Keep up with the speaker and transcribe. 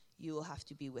you will have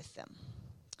to be with them.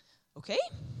 Okay?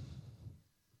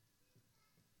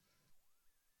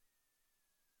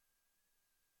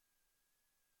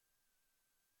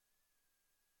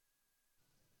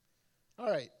 All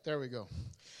right, there we go.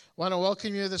 Want to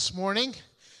welcome you this morning.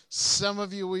 Some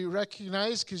of you we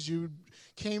recognize because you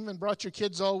came and brought your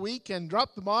kids all week and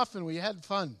dropped them off, and we had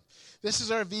fun. This is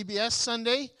our VBS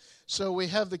Sunday, so we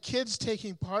have the kids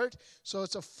taking part. So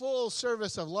it's a full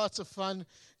service of lots of fun.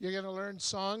 You're going to learn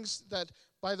songs that,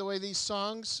 by the way, these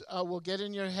songs will get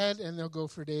in your head, and they'll go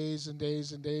for days and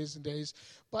days and days and days.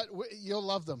 But you'll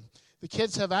love them. The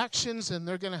kids have actions, and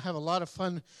they're going to have a lot of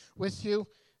fun with you.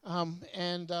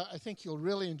 I think you'll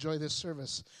really enjoy this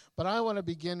service. But I want to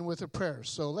begin with a prayer.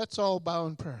 So let's all bow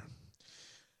in prayer.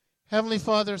 Heavenly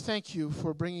Father, thank you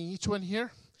for bringing each one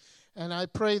here. And I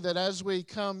pray that as we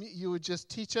come, you would just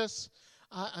teach us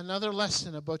another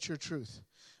lesson about your truth.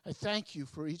 I thank you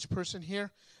for each person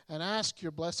here and ask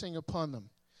your blessing upon them.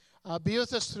 Be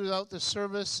with us throughout the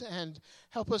service and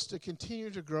help us to continue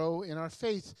to grow in our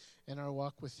faith and our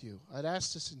walk with you. I'd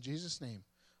ask this in Jesus' name.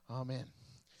 Amen.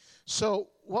 So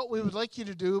what we would like you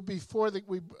to do before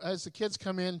as the kids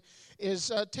come in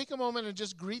is take a moment and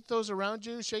just greet those around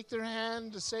you, shake their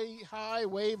hand, say hi,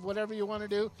 wave, whatever you want to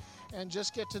do, and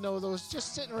just get to know those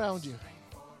just sitting around you.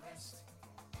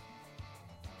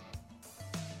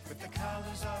 With the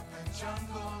colors of the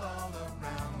jungle all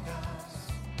around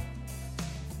us,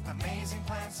 amazing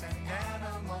plants and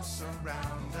animals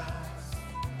surround us.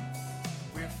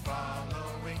 We're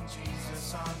following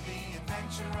Jesus on the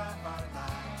adventure of our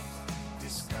lives.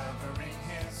 Discovering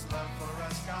his love for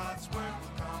us, God's word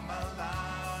will come alive.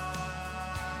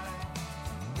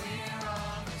 We're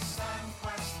on a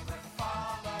SonQuest, we're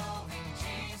following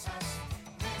Jesus.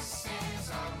 This is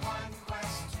our one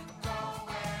quest to go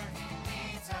where he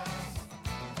leads us.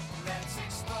 Let's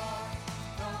explore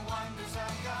the wonders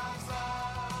of God's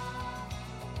love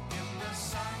in the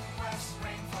SonQuest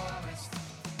Rainforest.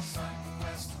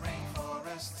 SonQuest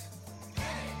Rainforest. Get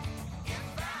it, get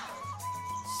found.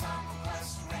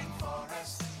 SonQuest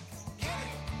Rainforest. Get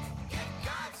it, get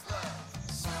God's love.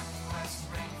 SonQuest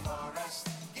Rainforest.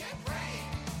 Get rain,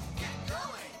 get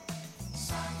going.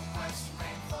 SonQuest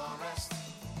Rainforest.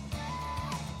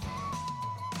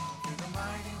 Hear the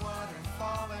mighty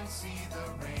waterfall and see the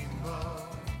rainbow.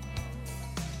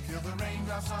 Feel the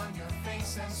raindrops on your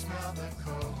face and smell the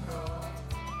cocoa.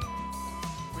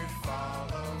 We're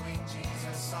following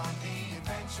Jesus on the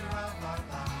adventure of our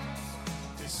lives.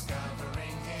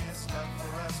 Discovering his love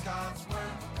for us, God's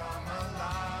word will come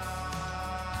alive.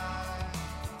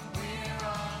 We're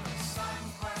on a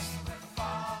SonQuest, we're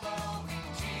following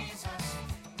Jesus.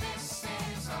 This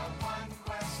is our one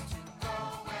quest to go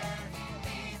where he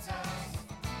leads us.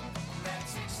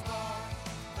 Let's explore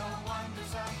the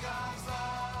wonders of God's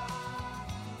love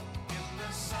in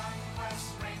the SonQuest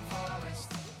Rainforest.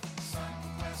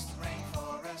 SonQuest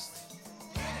Rainforest.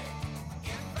 Get it,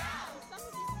 get found.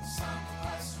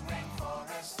 SonQuest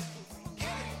Rainforest. Get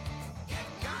it, get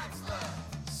God's love.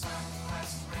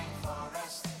 SonQuest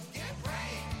Rainforest. Get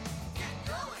rain, get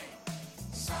going.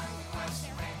 SonQuest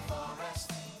Rainforest.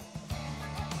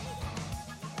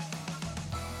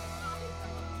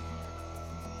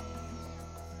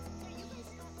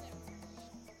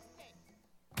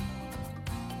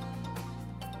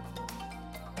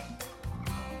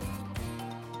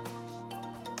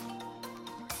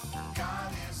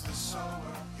 God is the sower,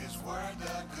 his word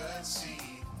the good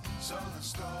seed. So the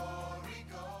story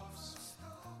goes.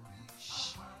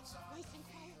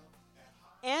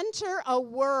 Enter a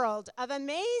world of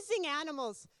amazing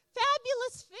animals,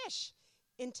 fabulous fish,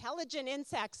 intelligent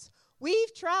insects.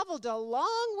 We've traveled a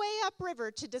long way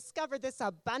upriver to discover this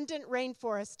abundant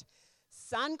rainforest.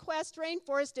 SonQuest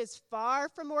Rainforest is far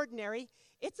from ordinary.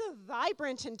 It's a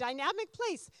vibrant and dynamic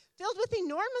place filled with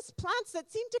enormous plants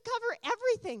that seem to cover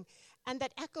everything and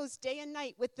that echoes day and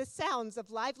night with the sounds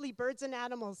of lively birds and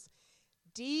animals.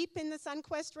 Deep in the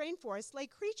SonQuest Rainforest lay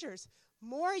creatures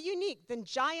more unique than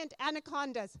giant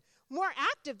anacondas, more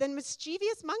active than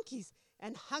mischievous monkeys,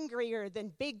 and hungrier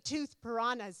than big-toothed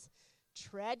piranhas.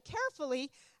 Tread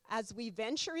carefully as we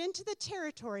venture into the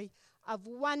territory of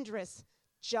wondrous,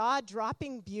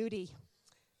 jaw-dropping beauty.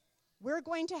 We're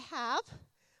going to have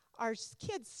our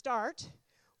kids start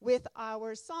with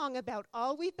our song about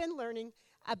all we've been learning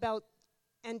about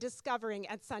and discovering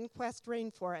at SonQuest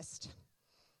Rainforest.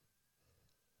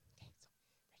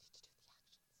 Okay, so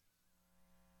ready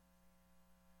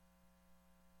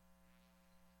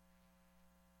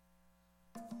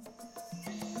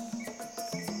to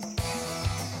do the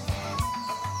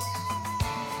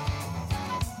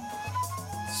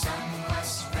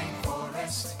SonQuest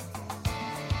Rainforest.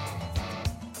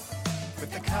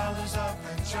 with the colors of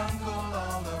the jungle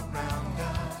all around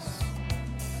us.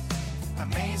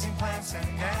 Amazing plants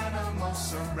and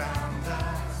animals surround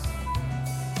us.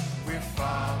 We're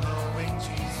following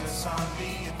Jesus on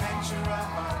the adventure of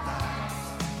our lives,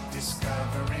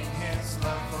 discovering his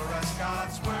love for us.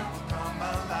 God's word will come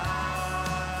alive.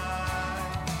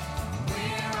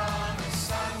 We're on a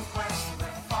sun quest,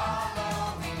 we're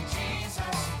following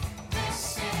Jesus.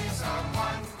 This is our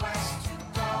one quest, to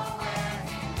go where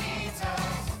he leads us.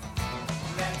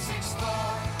 Let's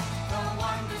explore the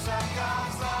wonders of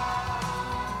God's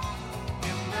love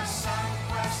in the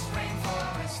SonQuest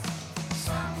Rainforest.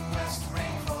 SonQuest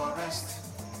Rainforest.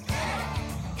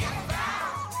 Get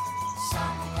out!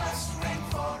 SonQuest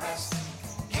Rainforest.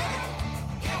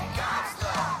 Get God's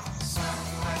love.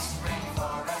 SonQuest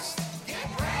Rainforest. Get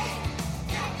great,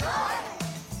 get good.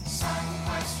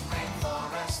 SonQuest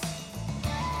Rainforest.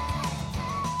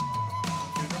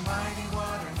 Through the mighty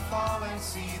waterfall and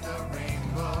see the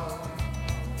rainbow.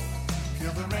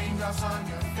 Feel the raindrops on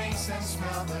your face and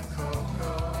smell the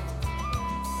cocoa.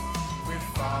 We're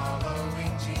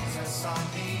following Jesus on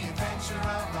the adventure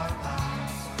of our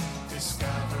lives,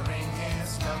 discovering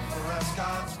his love for us.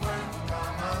 God's word will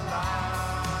come alive.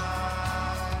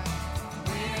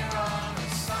 We're on a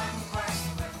sun quest,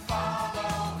 we're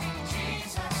following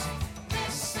Jesus.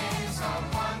 This is our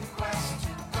one quest,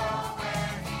 to go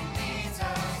where he leads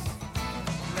us.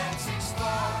 Let's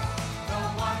explore the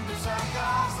wonders of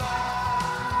God's love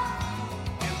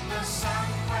in the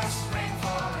SonQuest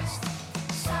Rainforest.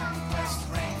 SonQuest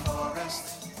Rainforest.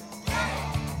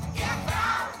 Get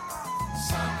out!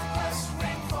 SonQuest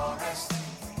Rainforest.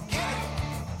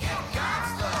 Get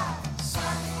God's love.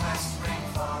 SonQuest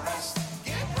Rainforest.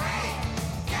 Get great,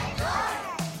 get good.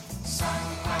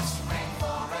 SonQuest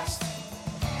Rainforest.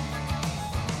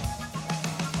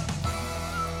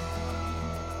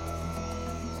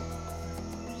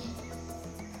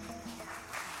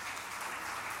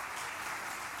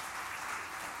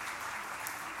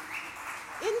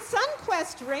 In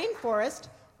SonQuest Rainforest,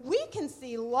 we can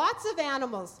see lots of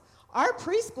animals. Our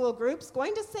preschool group's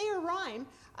going to say a rhyme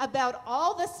about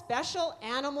all the special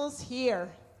animals here.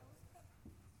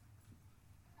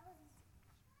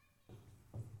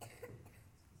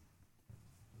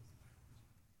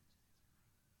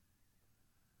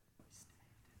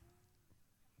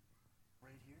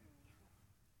 Right here?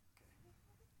 Okay.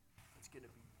 It's gonna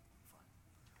be fun.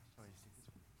 Oh, you think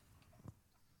this one?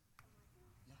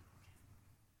 Yeah.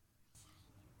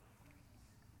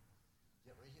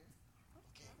 Yeah, right here?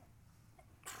 Okay.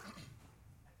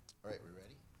 All right, we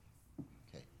ready?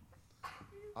 Okay.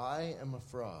 I am a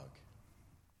frog.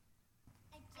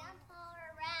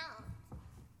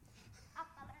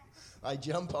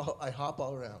 I hop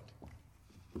all around.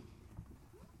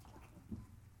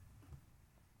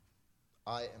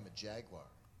 I am a jaguar.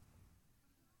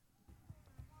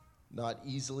 Not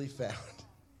easily found.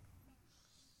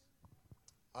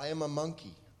 I am a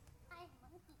monkey.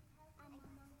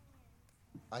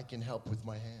 I can help with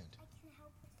my hand.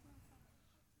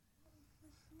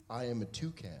 I am a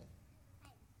toucan.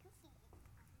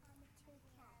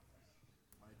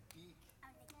 My beak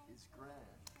is grand.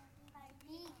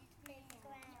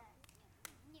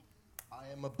 I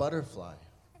am a butterfly.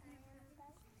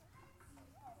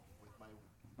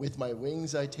 With my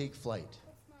wings I take flight.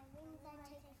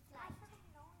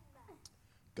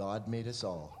 God made us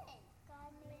all.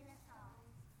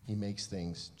 He makes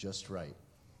things just right.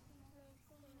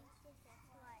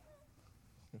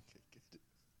 Okay, good.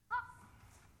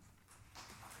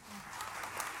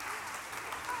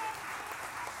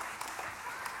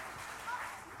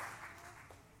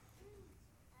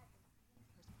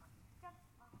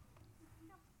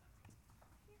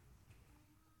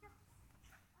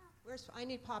 I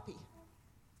need Poppy.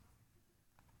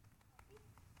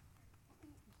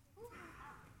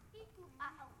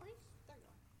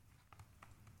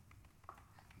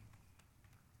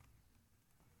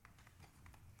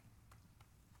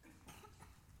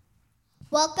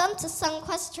 Welcome to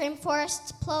SonQuest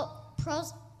Rainforest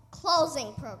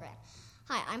closing program.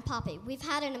 Hi, I'm Poppy. We've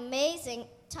had an amazing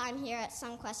time here at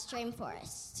SonQuest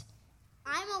Rainforest.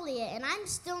 I'm Aaliyah, and I'm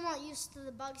still not used to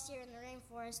the bugs here in the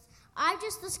rainforest. I've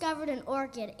just discovered an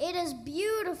orchid. It is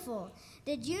beautiful.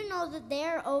 Did you know that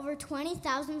there are over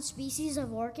 20,000 species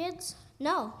of orchids?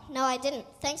 No, I didn't.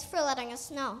 Thanks for letting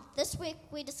us know. This week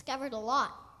we discovered a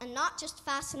lot, and not just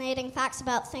fascinating facts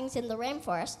about things in the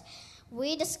rainforest.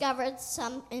 We discovered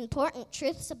some important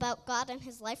truths about God and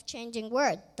his life-changing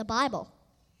word, the Bible.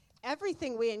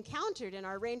 Everything we encountered in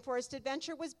our rainforest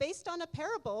adventure was based on a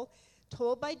parable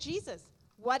told by Jesus.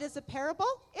 What is a parable?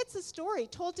 It's a story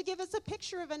told to give us a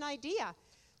picture of an idea.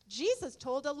 Jesus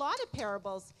told a lot of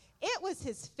parables. It was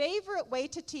his favorite way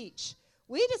to teach.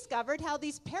 We discovered how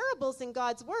these parables in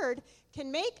God's word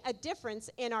can make a difference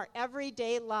in our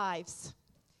everyday lives.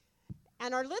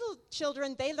 And our little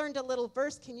children, they learned a little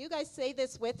verse. Can you guys say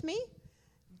this with me?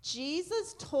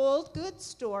 Jesus told good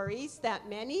stories that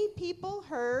many people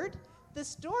heard. The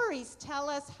stories tell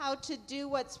us how to do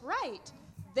what's right.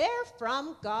 They're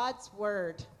from God's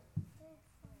word.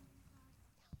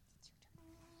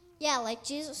 Yeah, like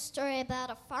Jesus' story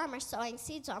about a farmer sowing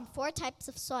seeds on 4 types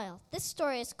of soil. This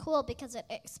story is cool because it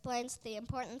explains the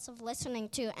importance of listening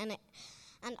to and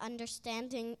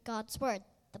understanding God's word,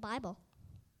 the Bible.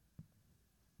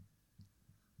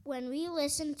 When we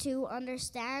listen to,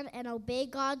 understand, and obey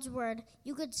God's word,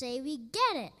 you could say we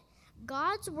get it.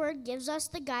 God's word gives us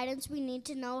the guidance we need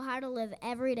to know how to live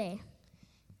every day.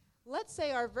 Let's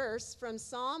say our verse from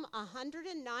Psalm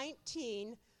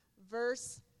 119,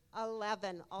 verse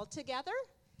 11. All together?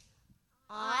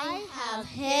 I have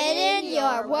hidden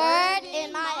your word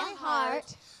in my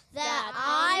heart that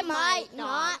I might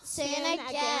not sin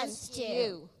against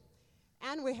you.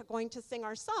 And we're going to sing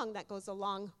our song that goes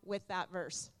along with that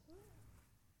verse.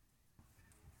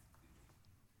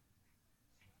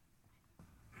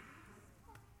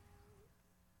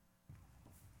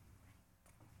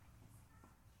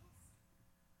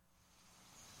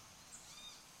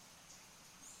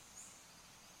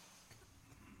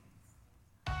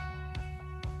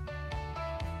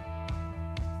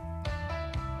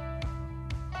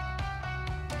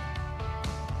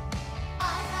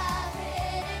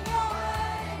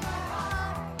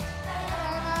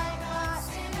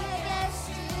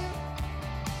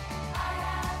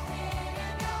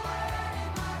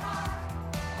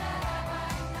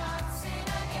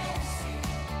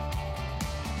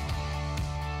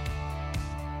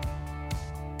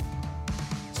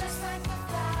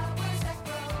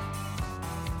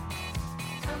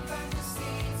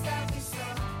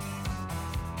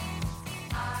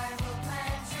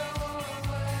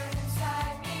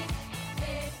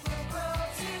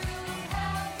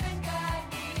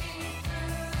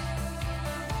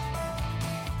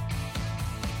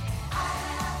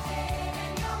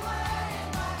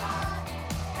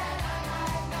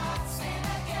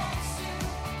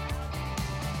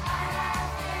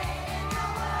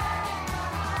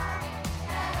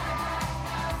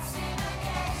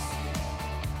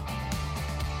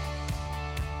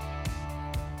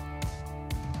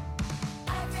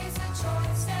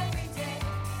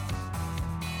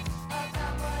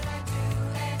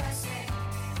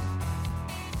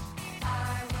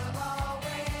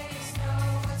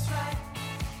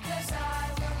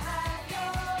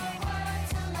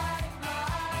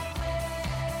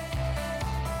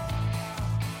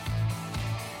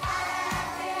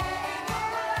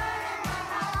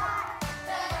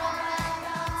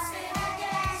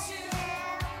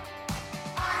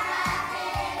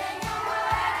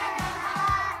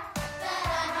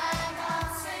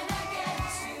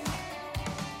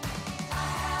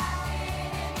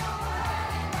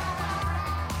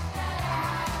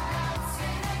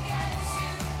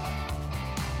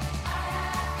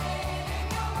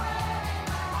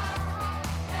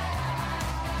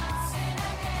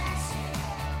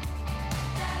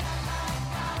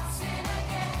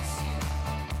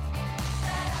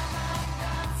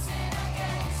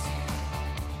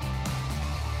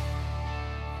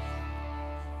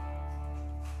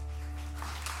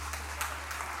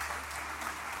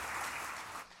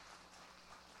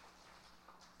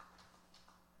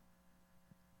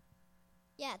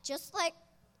 Yeah,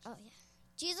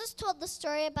 Jesus told the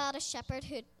story about a shepherd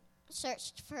who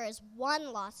searched for his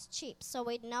one lost sheep, so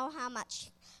we'd know how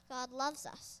much God loves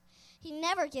us. He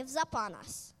never gives up on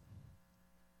us.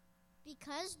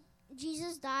 Because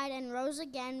Jesus died and rose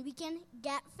again, we can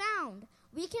get found.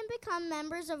 We can become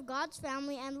members of God's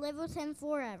family and live with him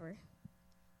forever.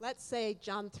 Let's say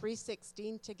John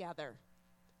 3:16 together.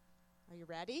 Are you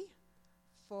ready?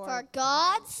 For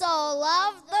God so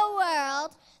loved the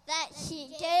world that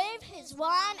he gave his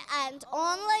one and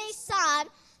only Son,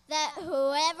 that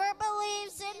whoever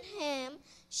believes in him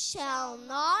shall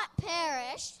not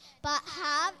perish, but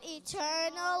have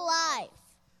eternal life.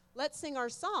 Let's sing our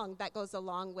song that goes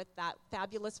along with that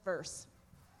fabulous verse.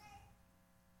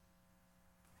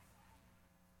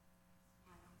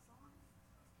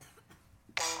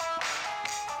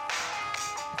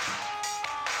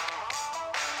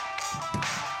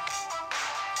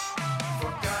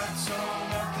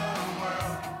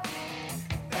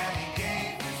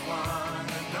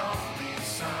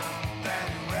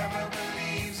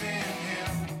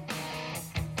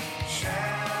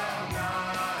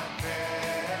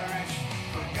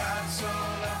 So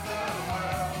loved the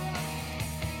world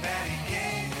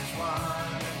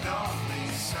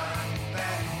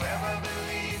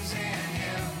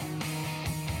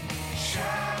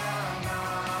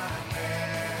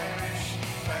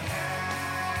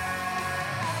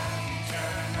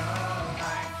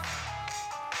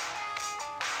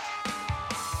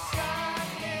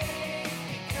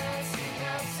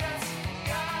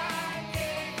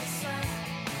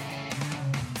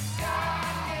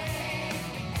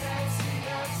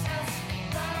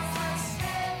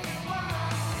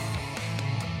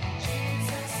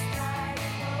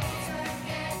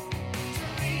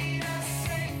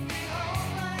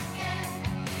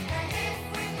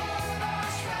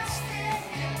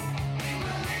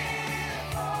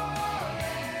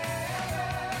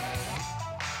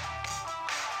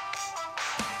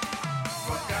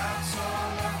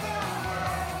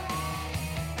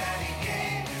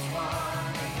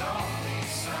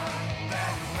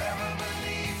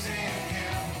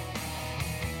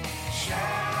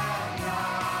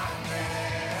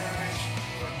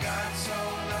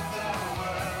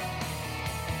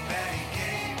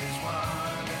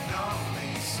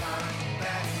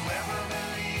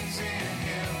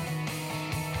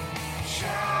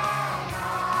shall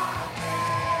not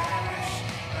perish,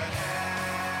 but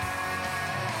have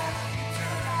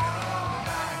eternal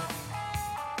life.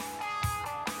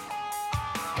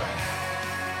 But have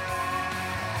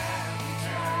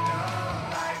eternal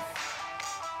life.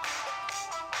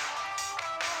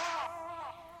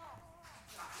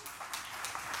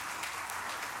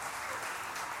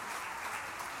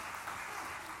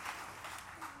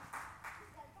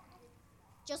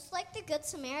 Just like the Good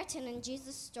Samaritan in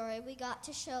Jesus' story, we got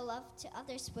to show love to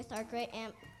others with our great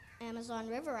Amazon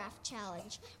River Raft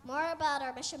Challenge. More about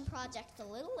our mission project a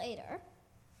little later.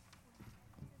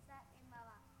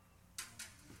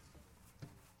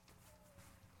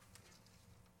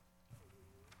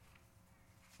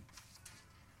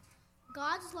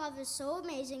 God's love is so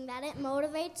amazing that it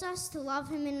motivates us to love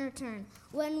him in return.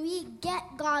 When we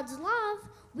get God's love,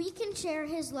 we can share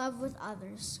his love with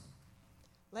others.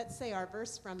 Let's say our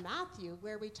verse from Matthew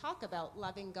where we talk about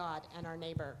loving God and our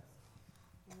neighbor.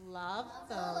 Love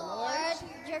the Lord.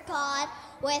 Your God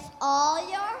with all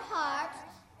your heart,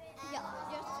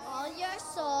 all your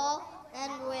soul,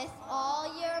 and with all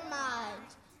your mind.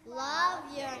 Love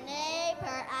your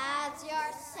neighbor as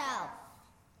yourself.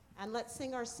 And let's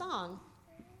sing our song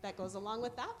that goes along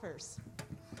with that verse.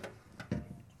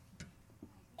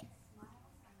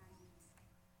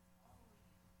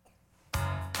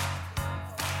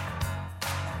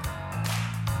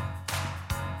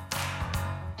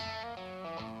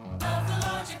 Love the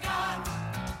Lord your God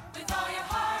with all your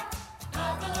heart.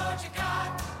 Love the Lord your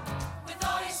God with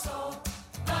all your soul.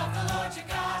 Love the Lord your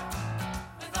God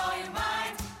with all your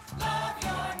mind. Love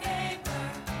your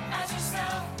neighbor as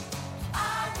yourself.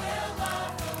 I will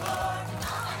love the Lord with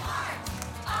all my heart.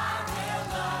 I will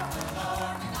love the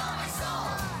Lord with all my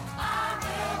soul. I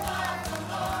will love the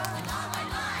Lord with all my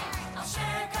mind. I'll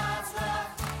share God's love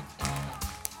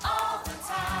all the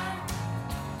time.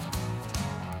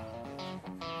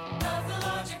 Love the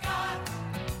Lord your God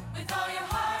with all your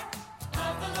heart.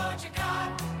 Love the Lord your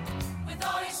God with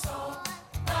all your soul.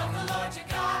 Love the Lord your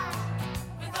God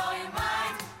with all your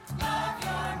mind. Love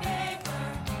your neighbor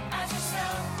as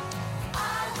yourself.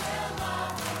 I will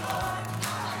love the Lord with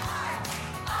all my heart.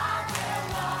 I will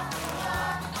love the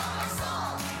Lord with all my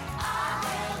soul. I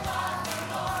will love the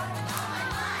Lord with all my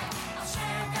mind. I'll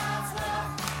share God's love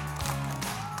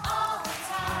all the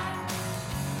time.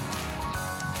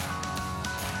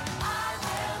 I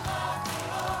will love the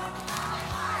Lord with all my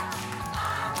heart. I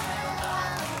will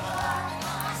love the Lord with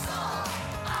all my soul.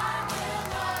 I will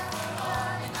love the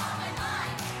Lord with all my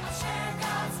mind. I'll share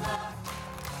God's love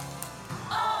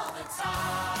all the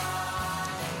time.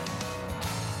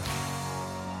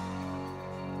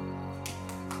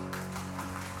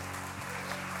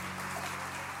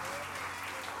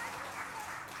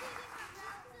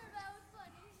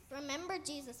 Remember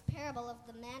Jesus' parable of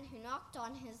the man who knocked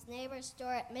on his neighbor's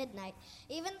door at midnight.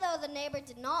 Even though the neighbor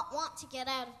did not want to get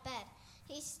out of bed,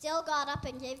 he still got up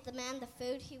and gave the man the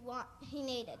food he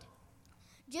needed.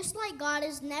 Just like God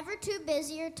is never too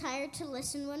busy or tired to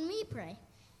listen when we pray.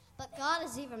 But God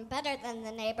is even better than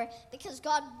the neighbor because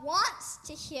God wants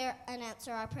to hear and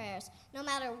answer our prayers. No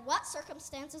matter what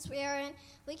circumstances we are in,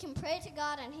 we can pray to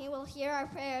God and he will hear our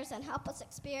prayers and help us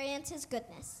experience his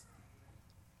goodness.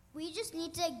 We just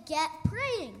need to get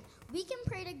praying. We can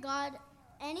pray to God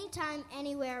anytime,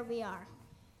 anywhere we are.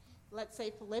 Let's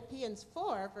say Philippians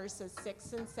 4, verses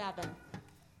 6 and 7.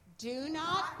 Do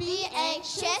not be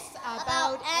anxious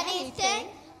about anything,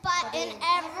 but in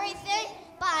everything,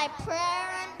 by prayer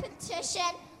and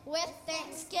petition, with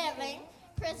thanksgiving,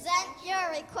 present your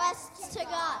requests to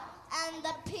God, and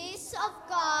the peace of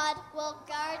God will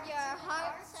guard your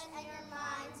hearts and your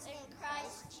minds in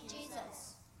Christ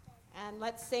Jesus. And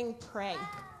let's sing Pray.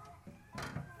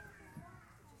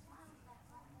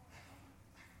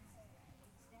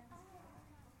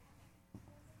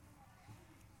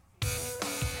 Do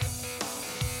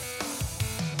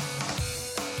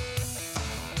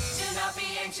not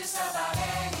be anxious about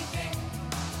anything,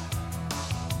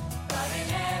 but in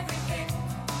everything,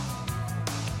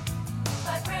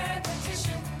 by prayer and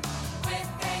petition, with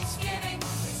thanksgiving,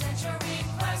 present your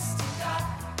requests to God,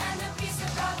 and the peace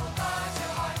of God will guard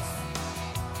your hearts,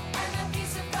 and the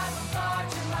peace of God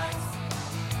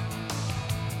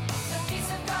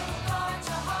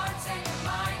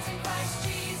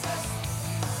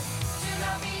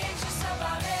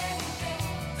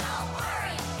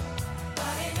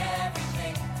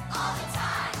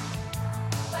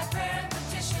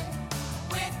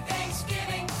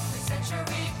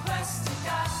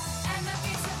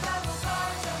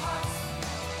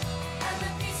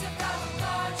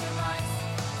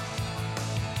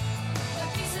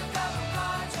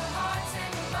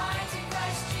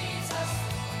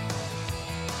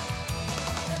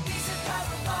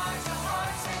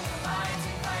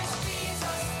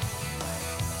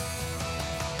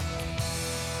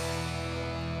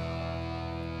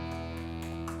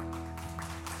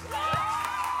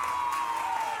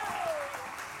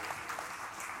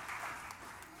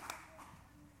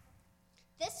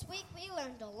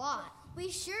We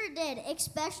sure did,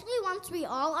 especially once we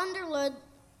all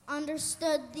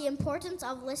understood the importance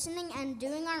of listening and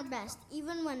doing our best,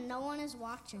 even when no one is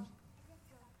watching.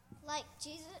 Like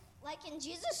in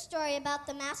Jesus' story about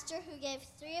the master who gave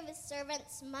 3 of his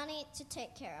servants money to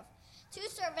take care of. 2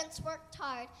 servants worked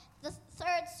hard. The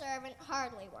 3rd servant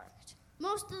hardly worked.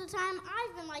 Most of the time,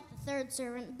 I've been like the 3rd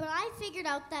servant, but I figured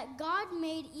out that God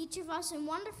made each of us in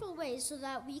wonderful ways so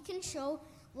that we can show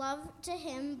love to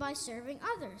him by serving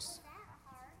others.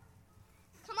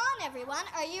 Come on, everyone.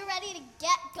 Are you ready to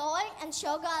get going and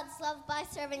show God's love by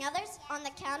serving others? On the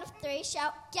count of 3,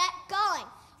 shout, "Get going."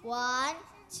 1,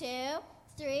 2,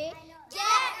 3,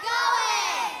 get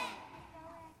going!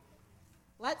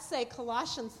 Let's say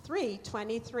Colossians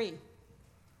 3:23.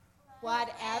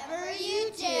 Whatever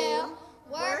you do,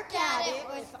 work at it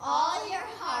with all your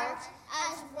heart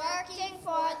as working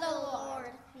for the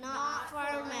Lord, not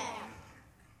for man.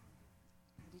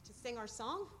 Ready to sing our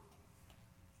song?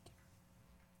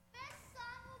 This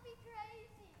song will be crazy.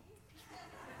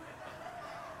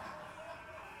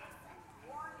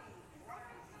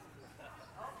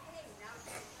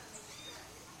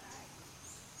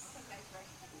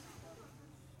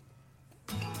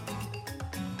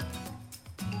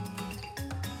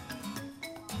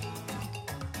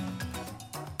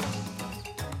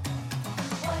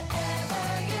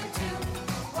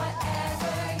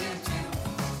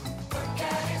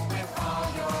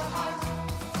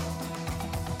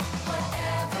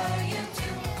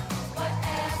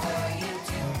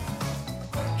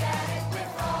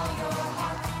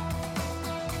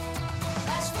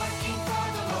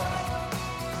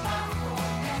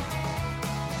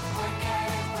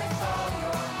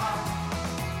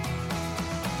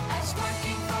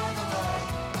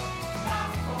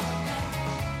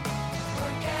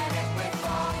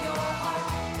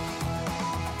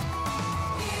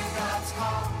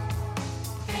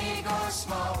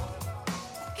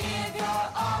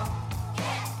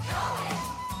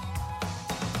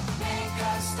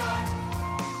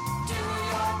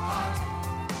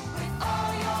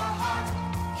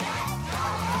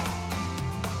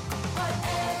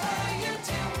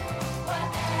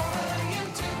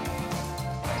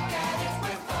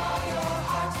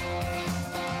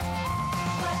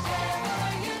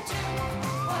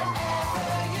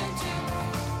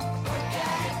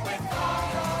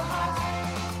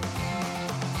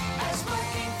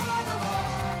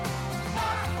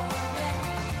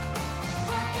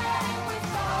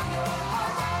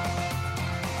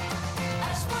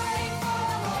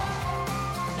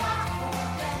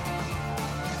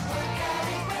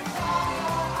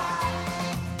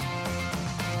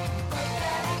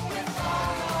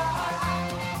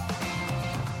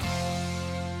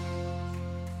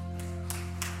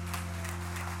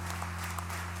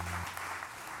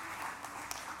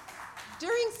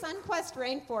 During SonQuest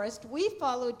Rainforest, we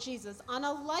followed Jesus on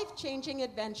a life-changing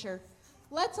adventure.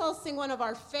 Let's all sing one of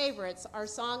our favorites, our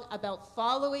song about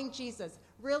following Jesus.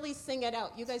 Really sing it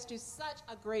out. You guys do such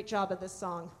a great job of this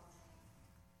song.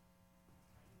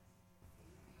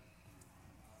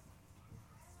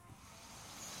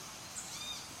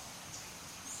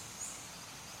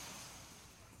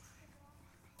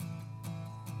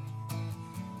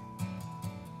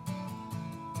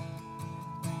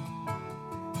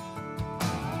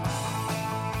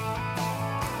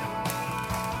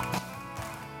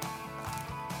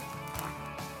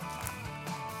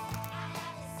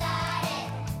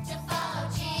 Decided to follow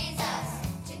Jesus,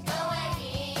 to go where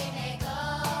he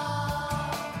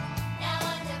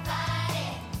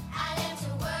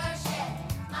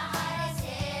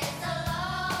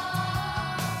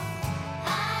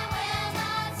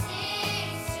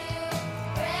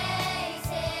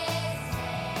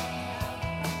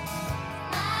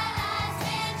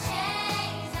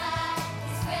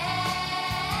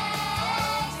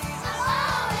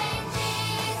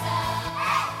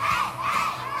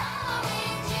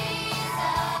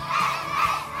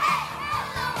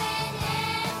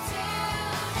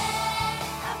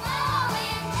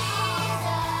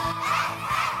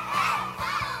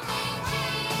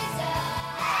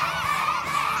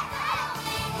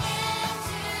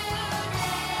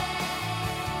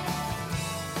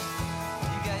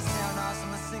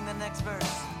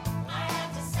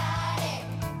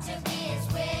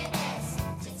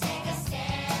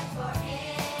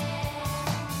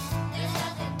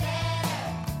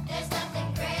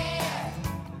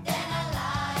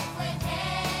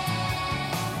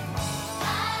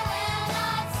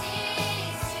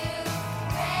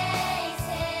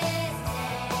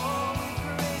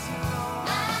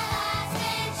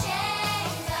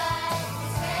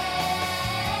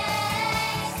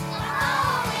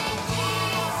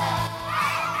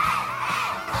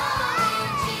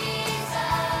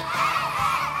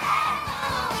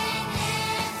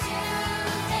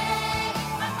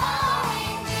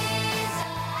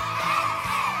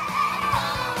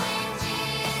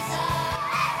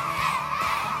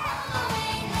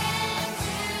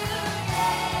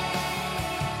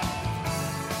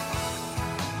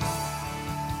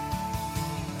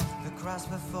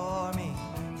before me,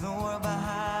 the world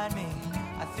behind me.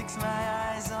 I fix my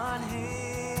eyes on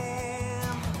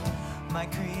Him, my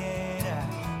Creator,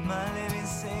 my living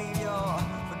Savior,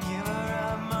 forgiver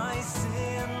of my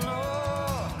sin.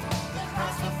 Oh, the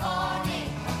cross before me,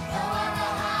 the world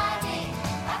behind me.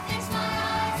 I fix my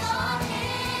eyes on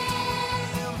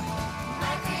Him,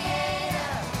 my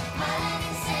Creator, my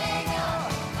living Savior,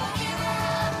 forgiver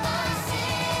of my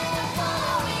sin. I'm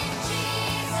following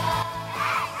Jesus,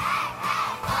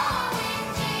 following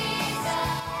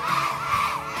Jesus,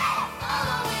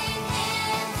 following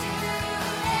Him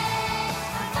today.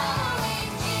 I'm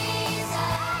following Jesus,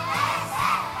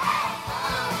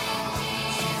 following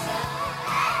Jesus,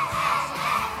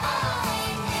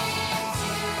 following Him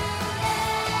today.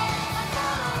 I'm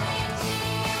following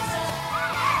Jesus,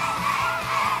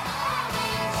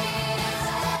 following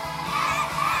Jesus,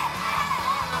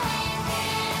 following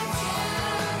Him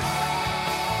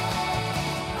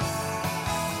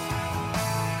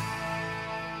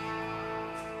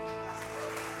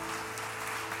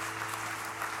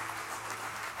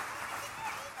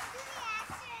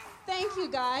Thank you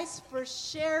guys for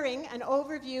sharing an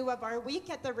overview of our week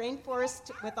at the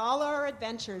rainforest with all our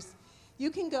adventures.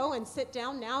 You can go and sit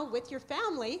down now with your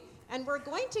family, and we're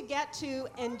going to get to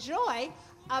enjoy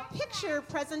a picture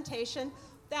presentation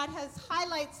that has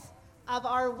highlights of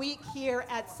our week here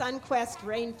at SonQuest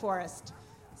Rainforest.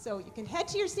 So you can head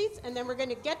to your seats, and then we're going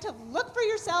to get to look for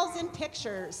yourselves in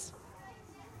pictures.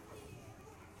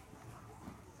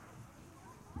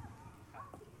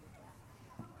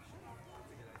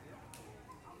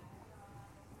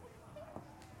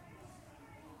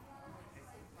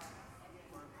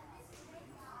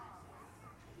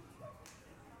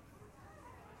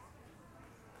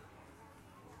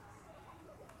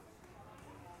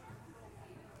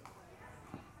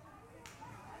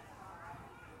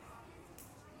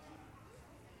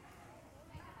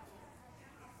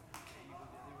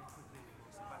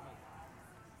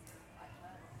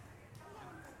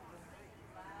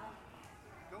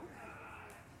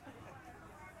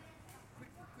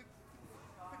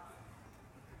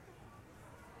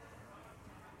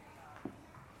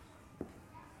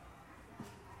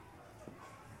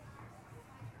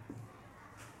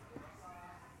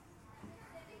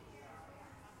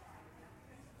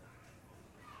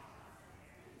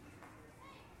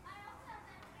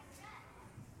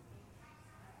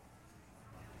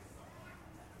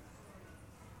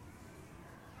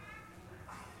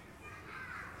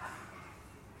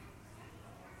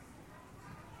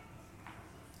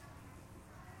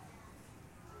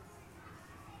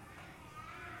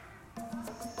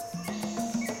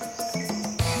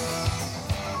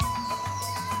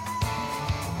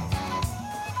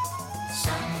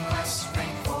 SonQuest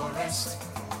Rainforest,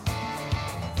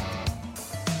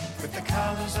 with the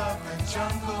colors of the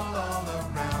jungle all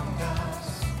around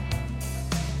us.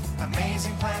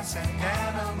 Amazing plants and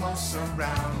animals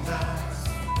surround us.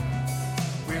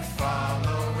 We're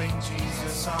following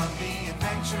Jesus on the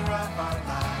adventure of our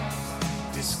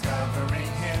lives, discovering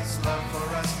His love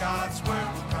for us. God's word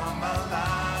will come alive.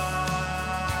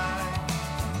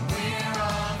 We're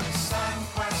on a sun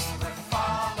quest, we're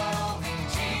following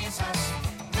Jesus.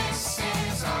 This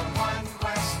is our one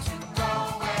quest, to go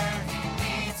where He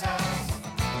leads us.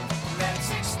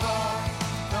 Let's explore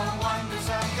the wonders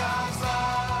of God's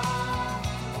love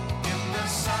in the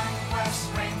SonQuest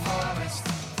Rainforest.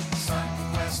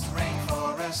 SonQuest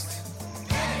Rainforest.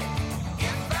 Get it,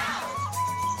 get found.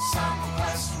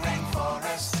 SonQuest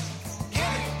Rainforest.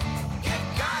 Get it, get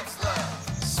God's love.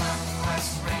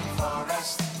 SonQuest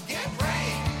Rainforest. Get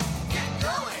brave, get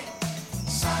going.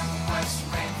 SonQuest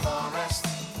Rainforest.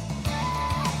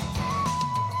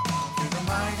 Through the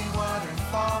mighty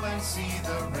waterfall and see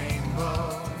the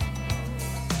rainbow.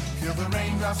 Feel the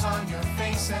raindrops on your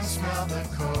face and smell the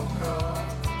cocoa.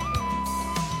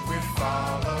 We're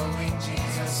following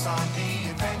Jesus on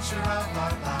the adventure of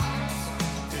our lives,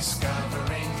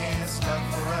 discovering His love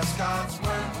for us. God's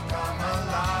word will come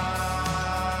alive.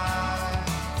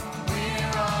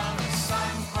 We're on a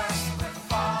sun quest, we're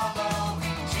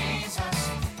following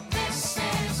Jesus. This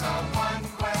is our one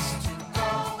quest, to go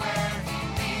where He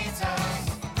leads us.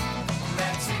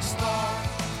 Let's explore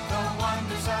the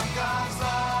wonders of God's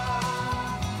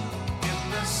love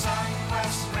in the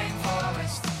SonQuest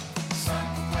Rainforest.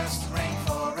 SonQuest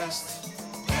Rainforest.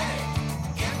 Get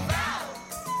it, get found.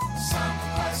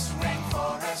 SonQuest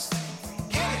Rainforest.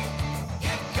 Get it,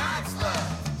 get God's love.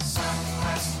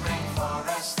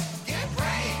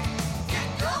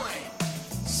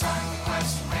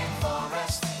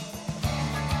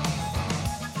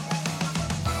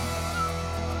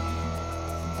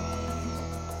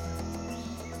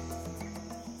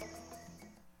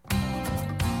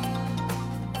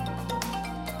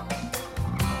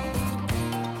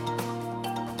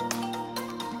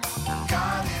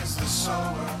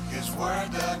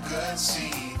 word the good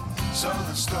seed. So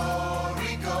the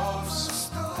story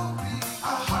goes,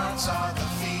 our hearts are the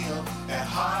field that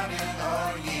harden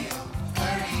or yield.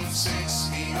 30,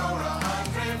 60, or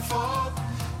 100-fold.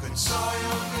 Good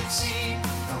soil, good seed,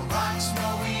 no rocks, no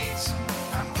weeds.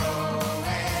 I'm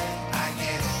growing, I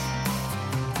get it.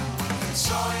 Good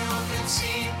soil, good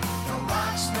seed, no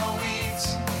rocks, no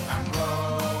weeds. I'm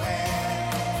growing,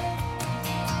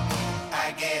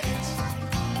 I get it.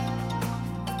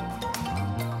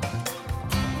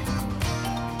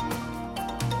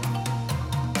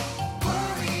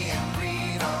 Worry and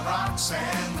greed are rocks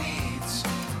and weeds.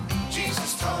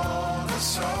 Jesus told us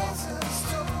so.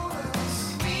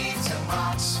 Weeds and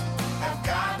rocks have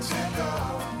got to go.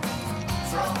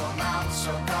 Throw them out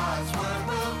so God's word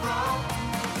will grow.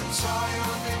 Good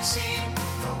soil, good seed,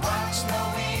 no rocks, no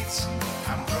weeds.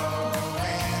 I'm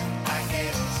growing, I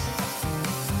get it.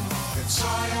 Good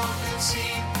soil, good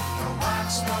seed, no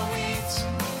rocks, no weeds.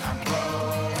 I'm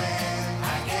growing,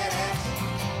 I get it.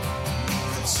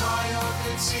 Good soil,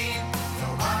 good seed, no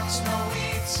rocks, no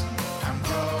weeds. I'm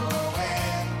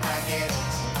growing, I get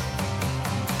it.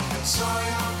 Good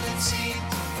soil, good seed,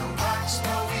 no rocks,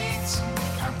 no weeds.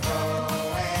 I'm growing,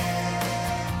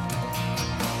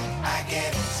 I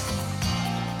get it.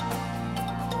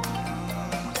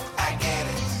 I get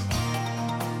it.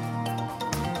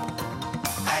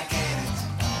 I get it.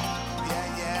 Yeah,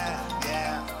 yeah,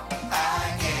 yeah. I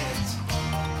get it.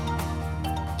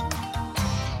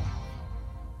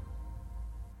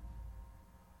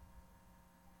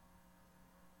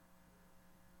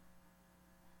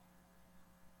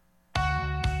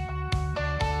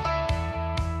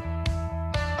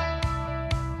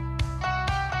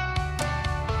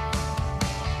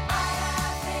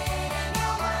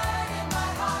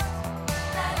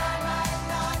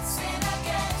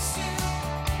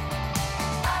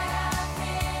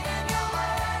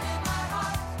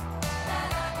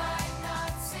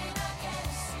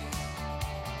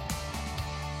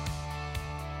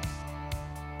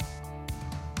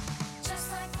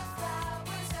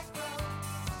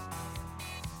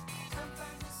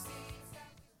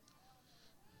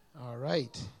 All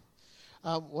right.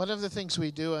 One of the things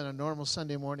we do on a normal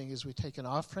Sunday morning is we take an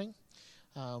offering.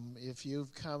 If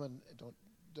you've come and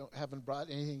haven't brought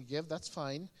anything to give, that's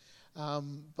fine.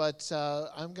 But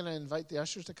I'm going to invite the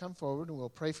ushers to come forward, and we'll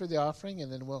pray for the offering,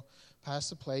 and then we'll pass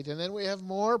the plate. And then we have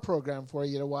more program for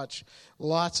you to watch.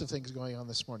 Lots of things going on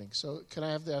this morning. So can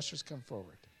I have the ushers come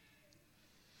forward?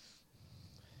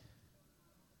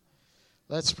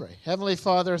 Let's pray. Heavenly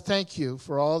Father, thank you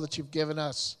for all that you've given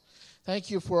us.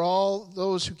 Thank you for all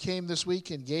those who came this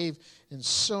week and gave in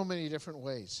so many different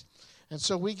ways. And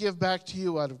so we give back to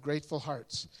you out of grateful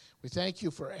hearts. We thank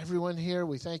you for everyone here.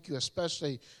 We thank you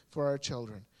especially for our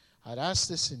children. I'd ask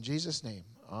this in Jesus' name.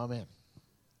 Amen.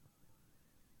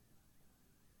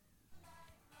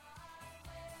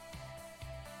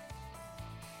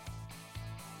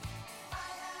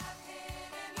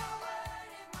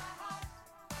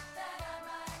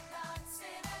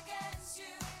 Against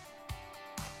you.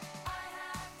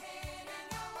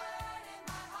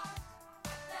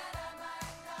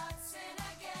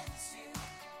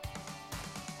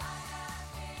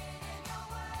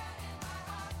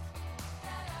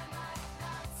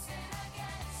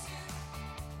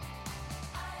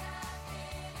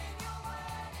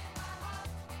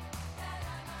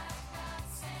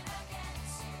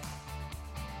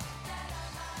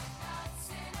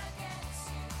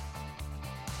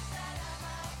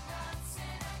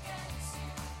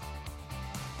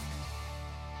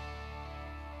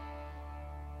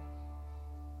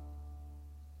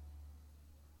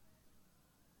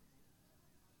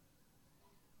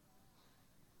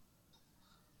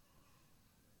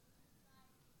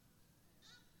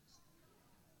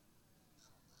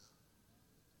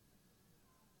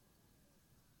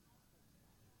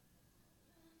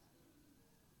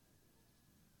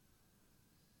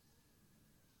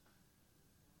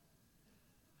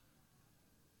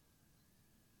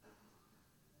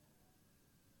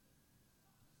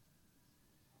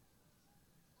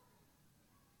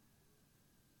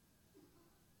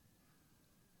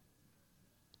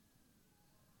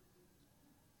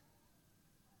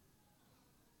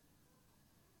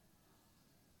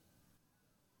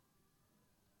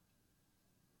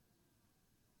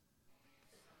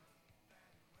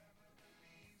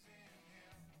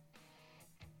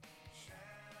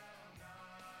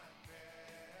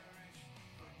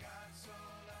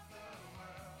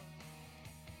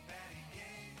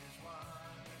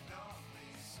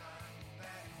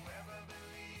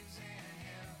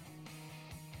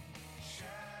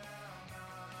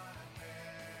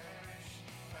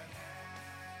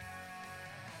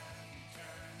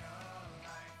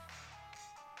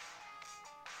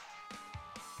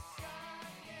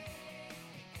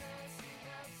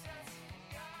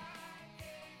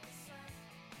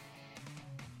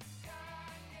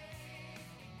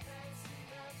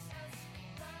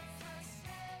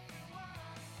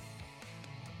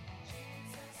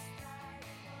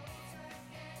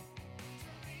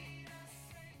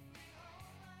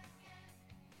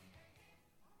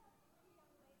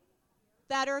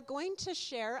 that are going to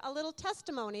share a little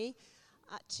testimony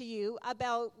to you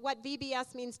about what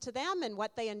VBS means to them and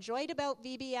what they enjoyed about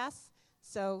VBS.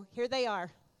 So here they are.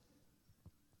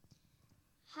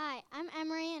 Hi, I'm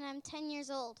Emery, and I'm 10 years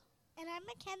old. And I'm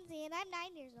Mackenzie, and I'm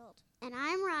 9 years old. And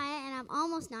I'm Raya, and I'm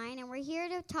almost 9, and we're here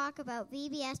to talk about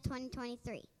VBS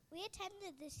 2023. We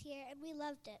attended this year, and we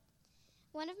loved it.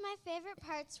 One of my favorite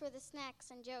parts were the snacks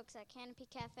and jokes at Canopy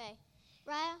Cafe.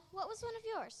 Raya, what was one of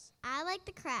yours? I liked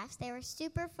the crafts. They were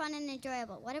super fun and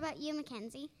enjoyable. What about you,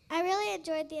 Mackenzie? I really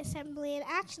enjoyed the assembly and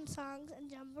action songs and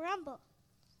Jumbo Rumble.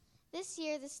 This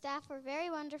year, the staff were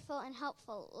very wonderful and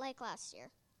helpful, like last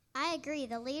year. I agree.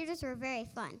 The leaders were very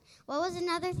fun. What was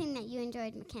another thing that you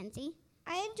enjoyed, Mackenzie?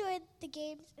 I enjoyed the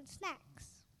games and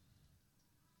snacks.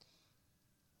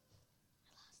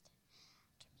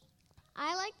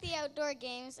 I liked the outdoor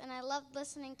games, and I loved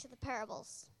listening to the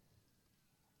parables.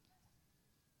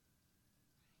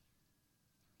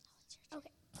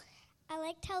 Okay. I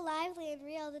liked how lively and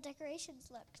real the decorations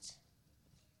looked.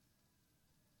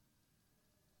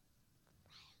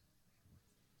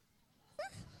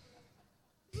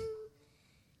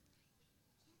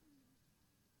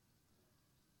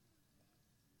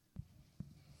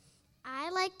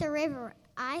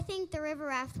 I think the river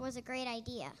raft was a great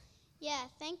idea. Yeah,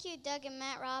 thank you, Doug and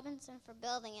Matt Robinson, for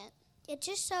building it. It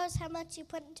just shows how much you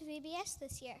put into VBS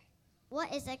this year.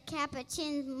 What is a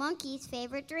capuchin monkey's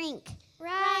favorite drink?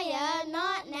 Raya,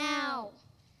 not now.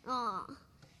 Aw.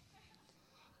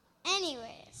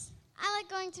 Anyways, I like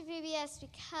going to VBS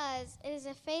because it is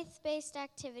a faith-based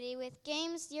activity with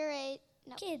games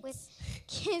with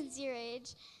kids your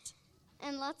age,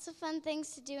 and lots of fun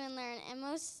things to do and learn, and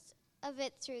most of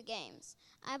it through games.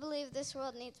 I believe this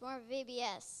world needs more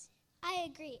VBS. I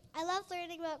agree. I love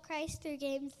learning about Christ through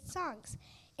games and songs.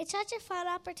 It's such a fun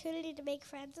opportunity to make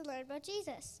friends and learn about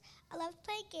Jesus. I love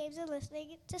playing games and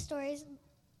listening to stories and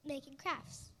making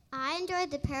crafts. I enjoyed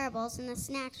the parables, and the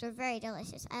snacks were very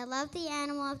delicious. I loved the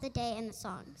animal of the day and the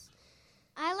songs.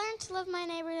 I learned to love my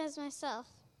neighbor as myself.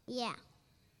 Yeah.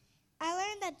 I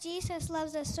learned that Jesus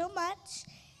loves us so much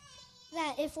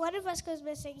that if one of us goes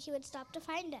missing, he would stop to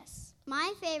find us.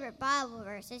 My favorite Bible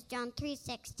verse is John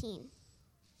 3:16.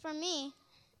 For me,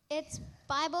 it's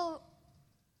Bible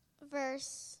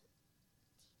verse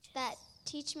that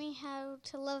teach me how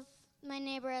to love my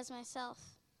neighbor as myself.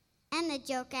 And the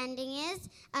joke ending is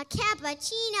a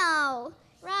cappuccino.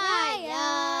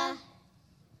 Raya.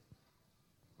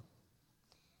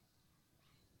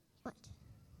 What?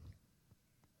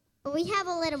 But we have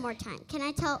a little more time. Can't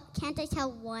I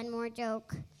tell one more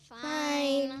joke?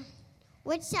 Fine.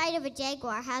 Which side of a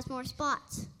jaguar has more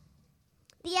spots?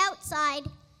 The outside.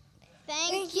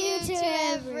 Thank you to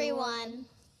everyone.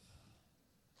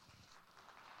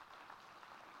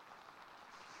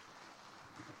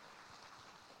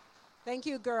 Thank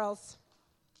you, girls.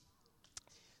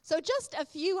 So just a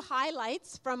few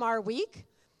highlights from our week.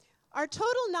 Our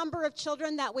total number of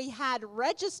children that we had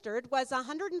registered was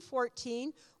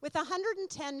 114, with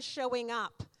 110 showing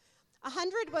up.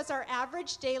 100 was our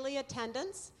average daily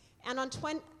attendance, and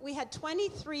we had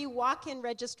 23 walk-in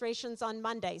registrations on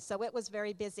Monday, so it was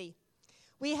very busy.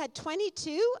 We had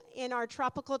 22 in our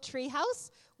tropical treehouse,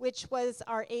 which was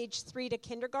our age 3 to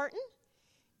kindergarten.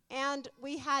 And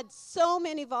we had so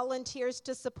many volunteers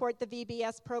to support the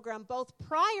VBS program, both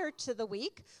prior to the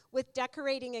week with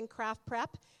decorating and craft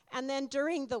prep, and then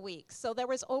during the week. So there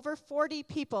was over 40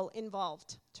 people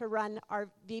involved to run our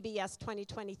VBS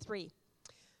 2023.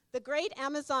 The Great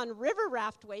Amazon River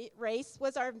Raft Race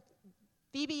was our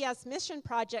VBS mission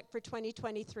project for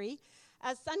 2023,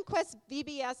 as SonQuest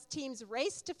VBS teams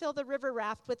raced to fill the river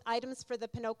raft with items for the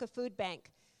Ponoka Food Bank.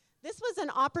 This was an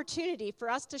opportunity for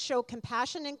us to show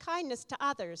compassion and kindness to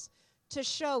others, to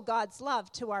show God's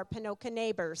love to our Ponoka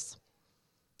neighbors.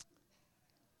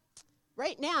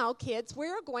 Right now, kids,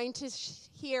 we're going to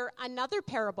hear another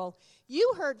parable.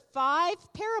 You heard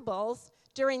 5 parables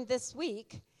during this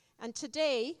week, and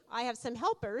today I have some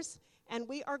helpers, and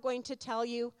we are going to tell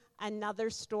you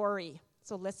another story.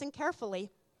 So listen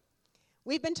carefully.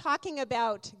 We've been talking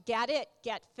about get it,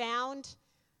 get found,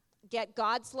 get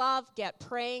God's love, get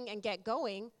praying, and get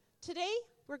going. Today,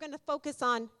 we're going to focus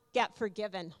on get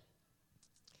forgiven.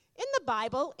 In the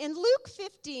Bible, in Luke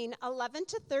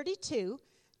 15:11-32,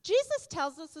 Jesus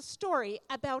tells us a story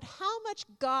about how much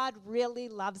God really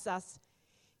loves us.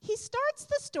 He starts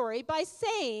the story by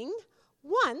saying,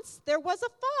 once there was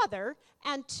a father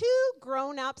and 2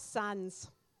 grown-up sons.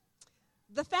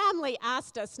 The family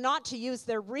asked us not to use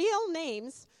their real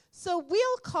names, so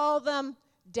we'll call them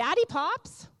Daddy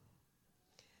Pops,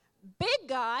 Big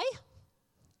Guy,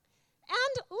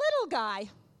 and Little Guy.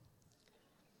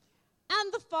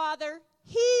 And the father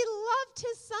He loved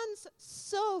his sons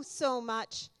so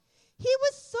much. He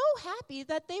was so happy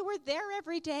that they were there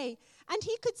every day, and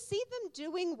he could see them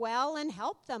doing well and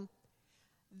help them.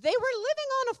 They were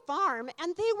living on a farm,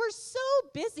 and they were so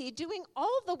busy doing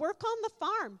all the work on the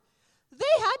farm.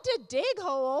 They had to dig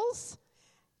holes,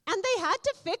 and they had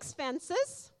to fix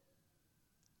fences,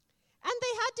 and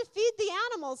they had to feed the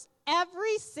animals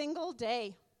every single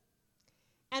day.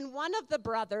 And one of the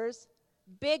brothers,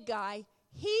 big guy,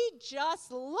 he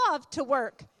just loved to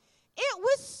work. It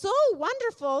was so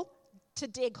wonderful to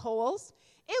dig holes.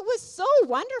 It was so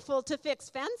wonderful to fix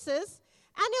fences.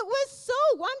 And it was so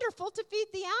wonderful to feed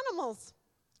the animals.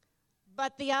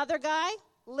 But the other guy,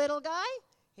 little guy,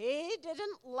 he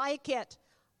didn't like it.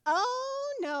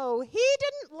 Oh, no, he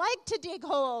didn't like to dig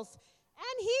holes.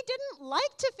 And he didn't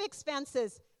like to fix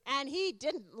fences. And he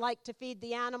didn't like to feed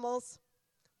the animals.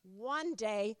 One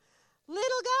day,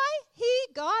 little guy,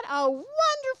 he got a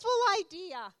wonderful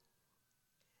idea.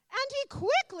 And he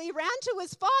quickly ran to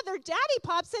his father, Daddy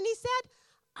Pops, and he said,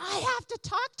 I have to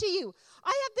talk to you. I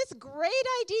have this great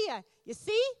idea. You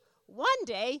see, one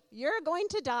day you're going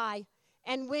to die.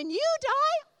 And when you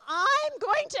die, I'm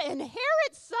going to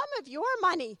inherit some of your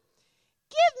money.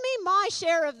 Give me my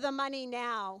share of the money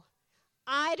now.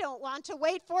 I don't want to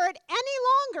wait for it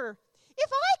any longer.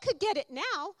 If I could get it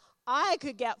now, I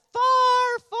could get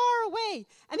far, far away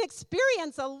and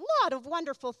experience a lot of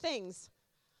wonderful things.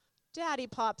 Daddy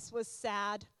Pops was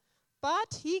sad,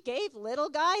 but he gave little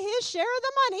guy his share of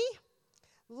the money.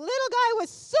 Little guy was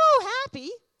so happy,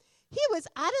 he was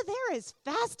out of there as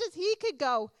fast as he could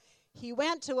go. He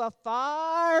went to a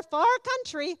far, far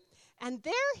country, and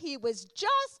there he was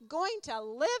just going to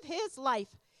live his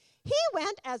life. He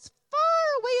went as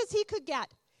far away as he could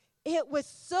get. It was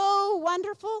so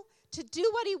wonderful to do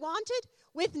what he wanted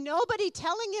with nobody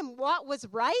telling him what was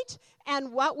right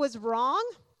and what was wrong.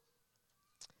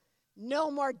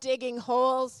 No more digging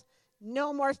holes,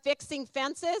 no more fixing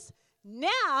fences.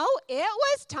 Now it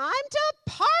was time to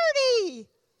party.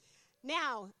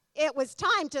 Now it was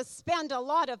time to spend a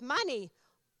lot of money.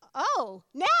 Oh,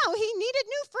 now he needed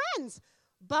new friends.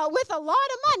 But with a lot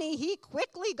of money, he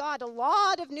quickly got a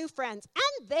lot of new friends,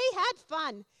 and they had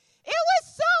fun. It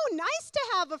was so nice to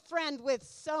have a friend with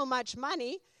so much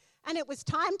money, and it was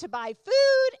time to buy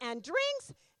food and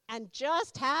drinks and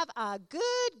just have a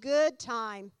good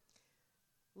time.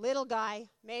 Little guy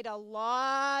made a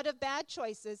lot of bad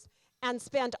choices and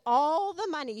spent all the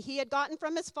money he had gotten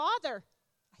from his father.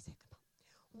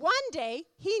 One day,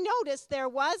 he noticed there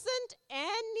wasn't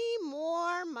any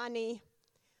more money.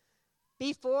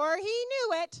 Before he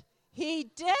knew it, he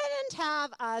didn't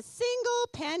have a single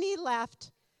penny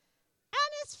left.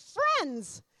 And his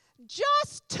friends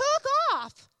just took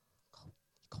off.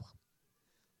 Go.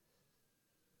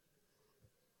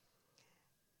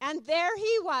 And there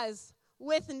he was,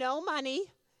 with no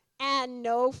money and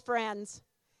no friends.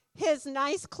 His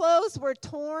nice clothes were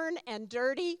torn and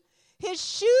dirty. His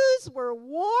shoes were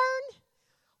worn.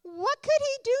 What could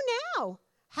he do now?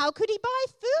 How could he buy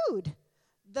food?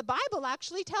 The Bible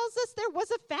actually tells us there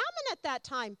was a famine at that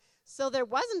time, so there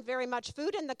wasn't very much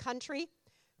food in the country.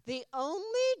 The only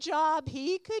job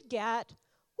he could get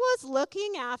was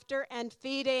looking after and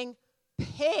feeding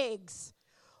pigs.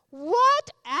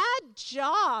 What a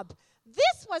job!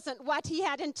 This wasn't what he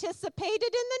had anticipated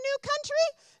in the new country.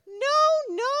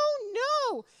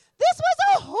 No. This was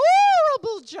a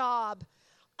horrible job.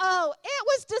 Oh, it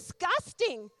was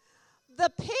disgusting.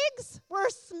 The pigs were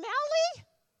smelly,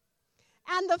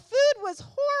 and the food was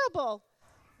horrible.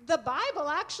 The Bible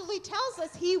actually tells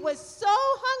us he was so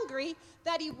hungry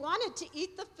that he wanted to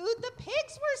eat the food the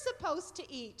pigs were supposed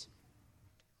to eat.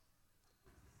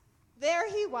 There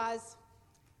he was,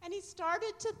 and he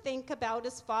started to think about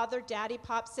his father, Daddy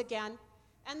Pops, again,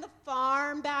 and the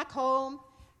farm back home,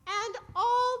 and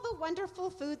all the wonderful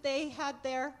food they had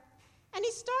there. And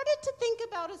he started to think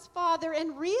about his father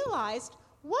and realized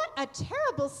what a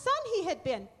terrible son he had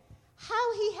been,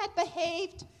 how he had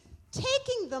behaved,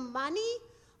 taking the money,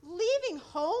 leaving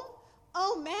home.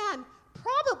 Oh man,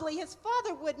 probably his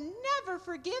father would never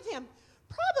forgive him.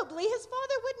 Probably his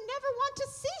father would never want to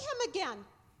see him again.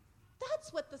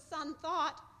 That's what the son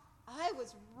thought. I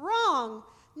was wrong.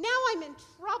 Now I'm in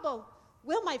trouble.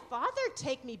 Will my father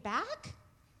take me back?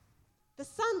 The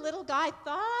son, little guy,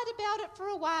 thought about it for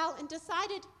a while and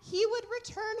decided he would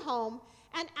return home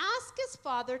and ask his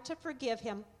father to forgive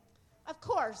him. Of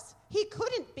course, he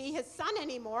couldn't be his son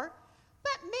anymore,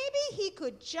 but maybe he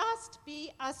could just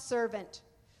be a servant.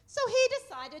 So he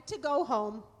decided to go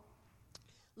home.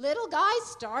 Little guy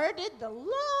started the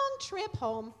long trip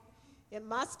home. It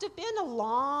must have been a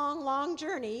long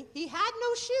journey. He had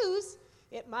no shoes.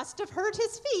 It must have hurt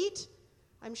his feet.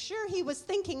 I'm sure he was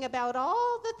thinking about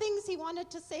all the things he wanted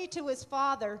to say to his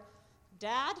father.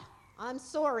 Dad, I'm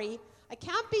sorry. I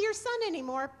can't be your son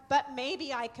anymore, but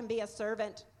maybe I can be a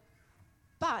servant.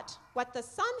 But what the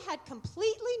son had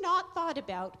completely not thought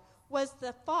about was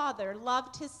the father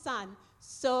loved his son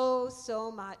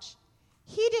so much.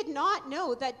 He did not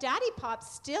know that Daddy Pop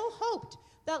still hoped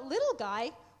that little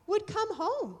guy would come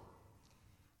home.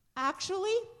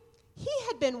 Actually, he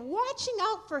had been watching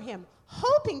out for him,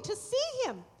 hoping to see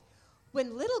him.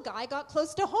 When little guy got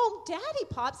close to home, Daddy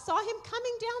Pop saw him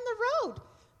coming down the road.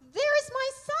 There's my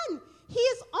son. He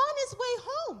is on his way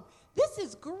home. This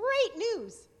is great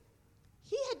news.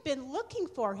 He had been looking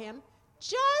for him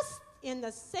just in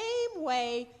the same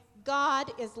way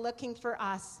God is looking for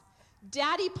us.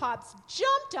 Daddy Pops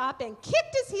jumped up and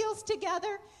kicked his heels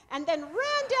together and then ran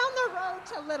down the road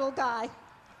to little guy.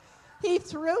 He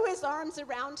threw his arms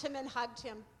around him and hugged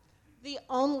him. The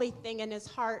only thing in his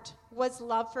heart was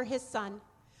love for his son.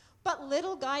 But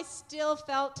little guy still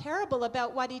felt terrible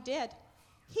about what he did.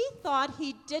 He thought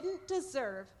he didn't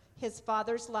deserve his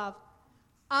father's love.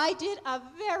 I did a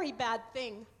very bad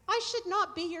thing. I should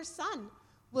not be your son.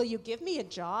 Will you give me a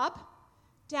job?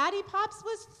 Daddy Pops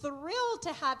was thrilled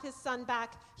to have his son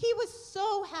back. He was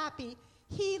so happy.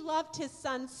 He loved his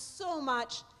son so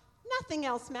much. Nothing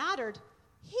else mattered.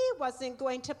 He wasn't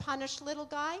going to punish little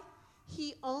guy.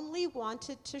 He only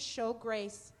wanted to show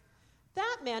grace.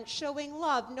 That meant showing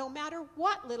love no matter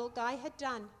what little guy had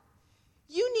done.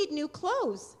 You need new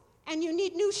clothes, and you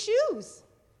need new shoes,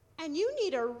 and you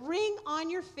need a ring on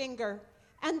your finger,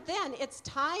 and then it's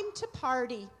time to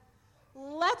party.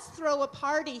 Let's throw a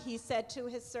party, he said to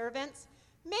his servants.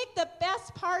 Make the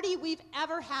best party we've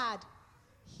ever had.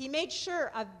 He made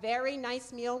sure a very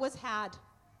nice meal was had.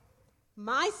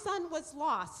 My son was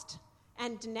lost,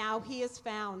 and now he is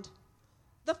found.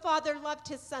 The father loved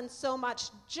his son so much,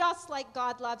 just like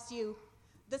God loves you.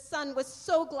 The son was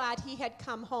so glad he had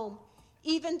come home,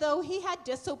 even though he had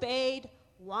disobeyed,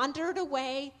 wandered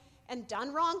away, and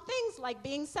done wrong things like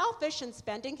being selfish and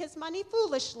spending his money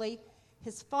foolishly.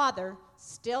 His father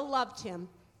still loved him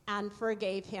and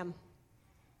forgave him.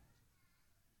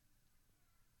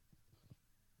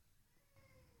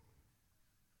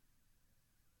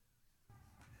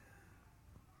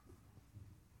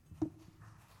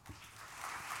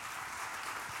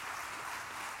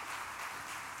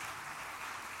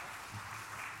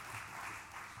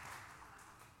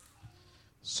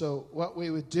 So what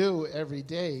we would do every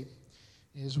day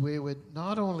is we would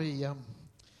not only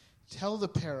tell the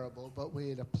parable, but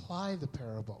we'd apply the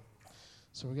parable.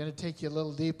 So we're going to take you a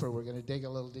little deeper. We're going to dig a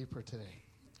little deeper today.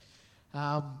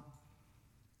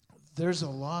 There's a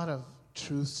lot of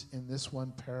truth in this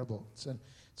one parable.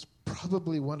 It's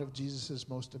probably one of Jesus'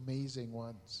 most amazing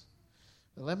ones.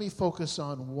 But let me focus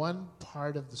on one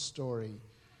part of the story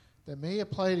that may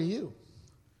apply to you.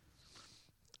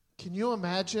 Can you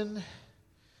imagine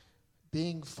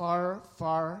being far,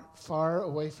 far, far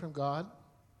away from God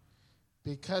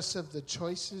because of the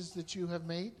choices that you have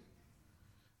made?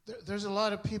 There's a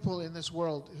lot of people in this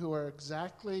world who are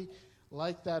exactly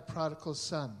like that prodigal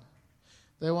son.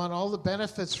 They want all the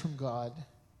benefits from God,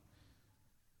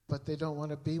 but they don't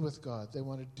want to be with God. They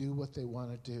want to do what they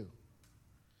want to do.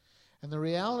 And the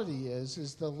reality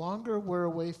is the longer we're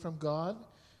away from God,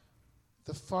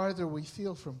 the farther we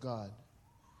feel from God.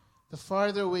 The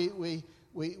farther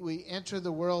we enter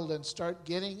the world and start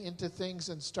getting into things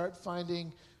and start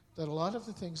finding that a lot of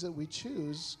the things that we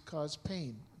choose cause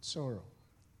pain and sorrow.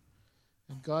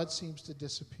 And God seems to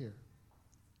disappear.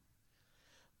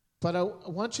 But I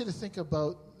want you to think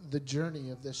about the journey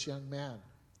of this young man.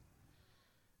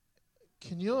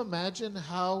 Can you imagine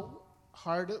how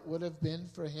hard it would have been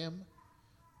for him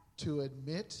to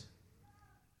admit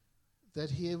that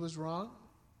he was wrong,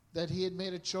 that he had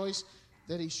made a choice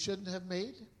that he shouldn't have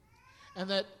made, and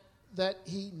that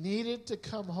he needed to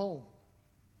come home?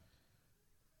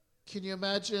 Can you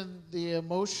imagine the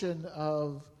emotion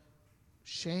of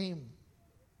shame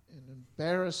and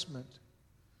embarrassment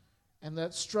and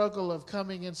that struggle of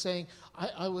coming and saying,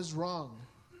 I was wrong,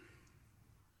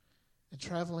 and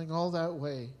traveling all that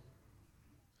way?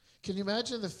 Can you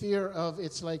imagine the fear of,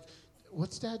 it's like,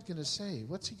 what's Dad going to say?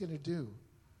 What's he going to do?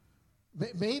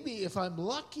 Maybe if I'm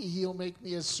lucky, he'll make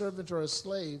me a servant or a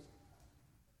slave.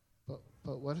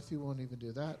 But what if he won't even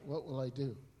do that? What will I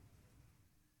do?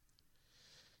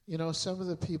 You know, some of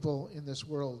the people in this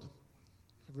world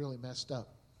have really messed up.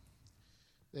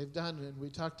 They've done, and we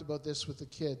talked about this with the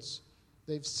kids,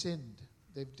 they've sinned.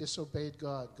 They've disobeyed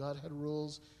God. God had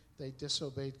rules. They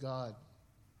disobeyed God.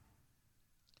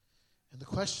 And the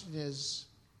question is,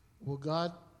 will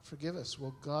God forgive us?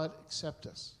 Will God accept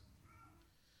us?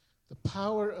 The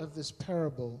power of this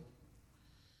parable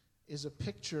is a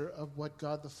picture of what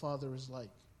God the Father is like.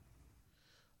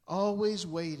 Always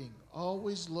waiting,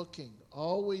 always looking,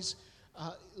 always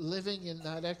living in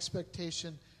that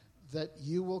expectation that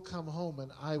you will come home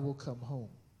and I will come home.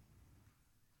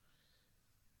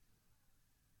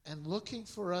 And looking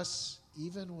for us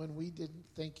even when we didn't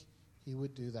think he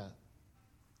would do that.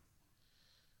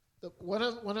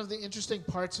 One of the interesting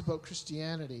parts about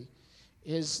Christianity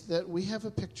is that we have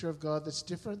a picture of God that's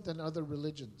different than other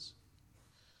religions.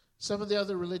 Some of the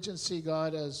other religions see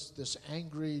God as this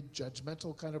angry,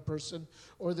 judgmental kind of person,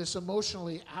 or this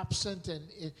emotionally absent and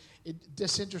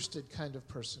disinterested kind of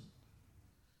person.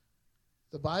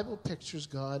 The Bible pictures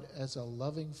God as a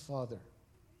loving father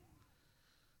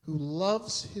who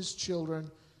loves his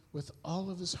children with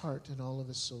all of his heart and all of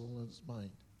his soul and his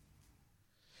mind.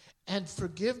 And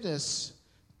forgiveness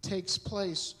takes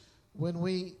place when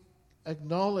we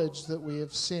acknowledge that we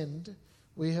have sinned,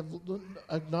 we have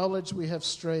acknowledged we have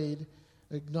strayed,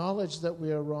 acknowledge that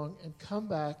we are wrong, and come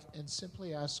back and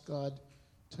simply ask God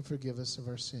to forgive us of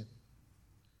our sin.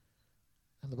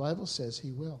 And the Bible says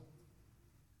he will.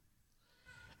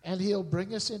 And he'll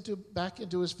bring us back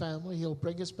into his family. He'll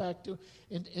bring us back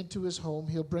into his home.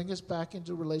 He'll bring us back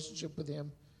into relationship with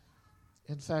him.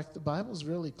 In fact, the Bible's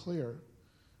really clear.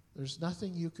 There's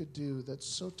nothing you could do that's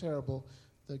so terrible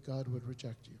that God would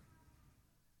reject you.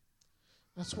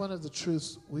 That's one of the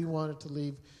truths we wanted to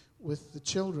leave with the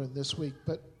children this week,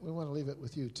 but we want to leave it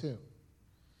with you too.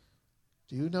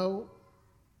 Do you know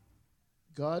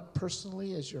God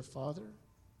personally as your Father?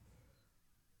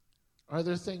 Are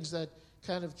there things that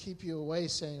kind of keep you away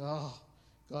saying, oh,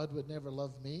 God would never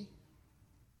love me?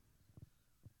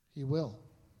 He will.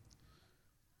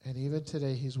 And even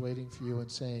today he's waiting for you and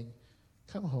saying,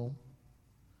 come home.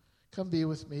 Come be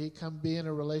with me. Come be in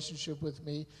a relationship with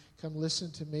me. Come listen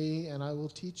to me, and I will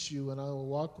teach you, and I will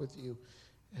walk with you,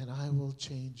 and I will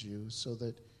change you so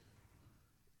that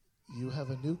you have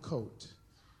a new coat,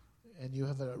 and you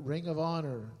have a ring of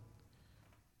honor,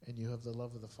 and you have the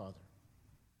love of the Father.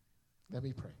 Let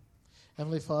me pray.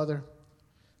 Heavenly Father,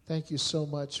 thank you so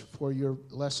much for your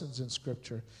lessons in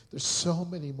Scripture. There's so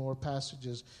many more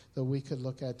passages that we could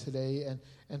look at today,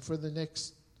 and for the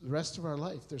rest of our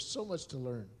life, there's so much to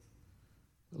learn.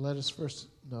 But let us first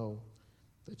know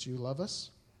that you love us,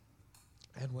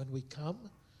 and when we come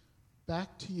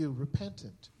back to you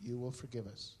repentant, you will forgive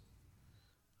us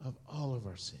of all of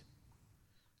our sin.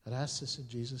 I ask this in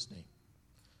Jesus' name.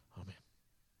 Amen.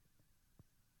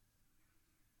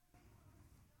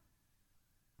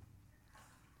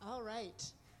 All right.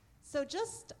 So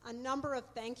just a number of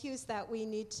thank yous that we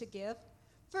need to give.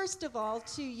 First of all,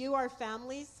 to you, our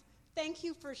families, thank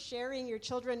you for sharing your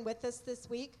children with us this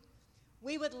week.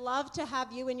 We would love to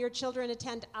have you and your children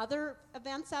attend other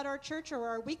events at our church or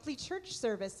our weekly church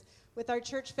service with our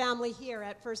church family here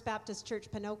at First Baptist Church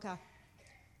Ponoka.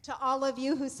 To all of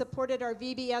you who supported our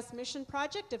VBS mission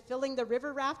project of filling the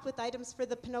river raft with items for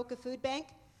the Ponoka Food Bank,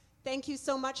 thank you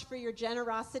so much for your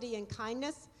generosity and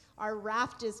kindness. Our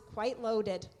raft is quite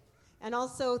loaded. And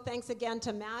also thanks again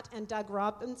to Matt and Doug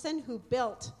Robinson who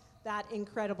built that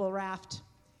incredible raft.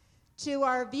 To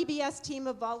our VBS team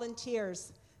of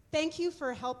volunteers, thank you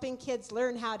for helping kids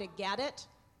learn how to get it,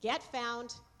 get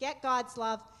found, get God's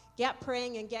love, get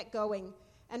praying, and get going,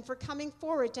 and for coming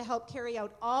forward to help carry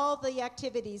out all the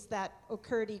activities that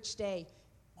occurred each day.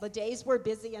 The days were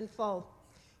busy and full.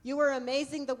 You were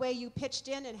amazing the way you pitched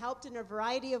in and helped in a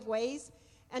variety of ways.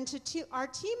 And to our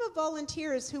team of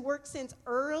volunteers who worked since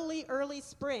early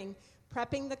spring,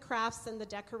 prepping the crafts and the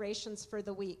decorations for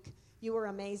the week. You were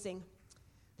amazing.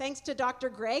 Thanks to Dr.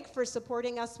 Greg for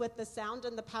supporting us with the sound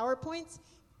and the PowerPoints,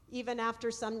 even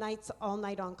after some nights all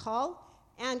night on call,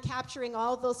 and capturing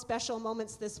all those special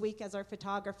moments this week as our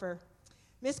photographer.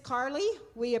 Miss Carly,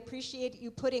 we appreciate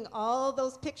you putting all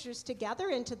those pictures together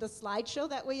into the slideshow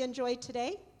that we enjoyed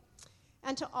today.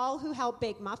 And to all who helped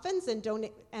bake muffins and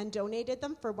donated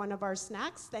them for one of our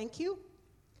snacks, thank you.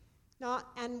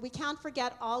 And we can't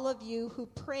forget all of you who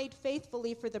prayed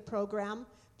faithfully for the program,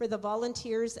 for the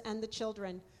volunteers and the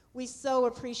children. We so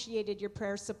appreciated your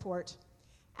prayer support.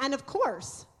 And of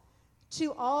course,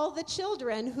 to all the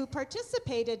children who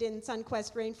participated in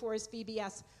SonQuest Rainforest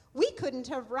VBS, we couldn't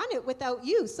have run it without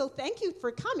you. So thank you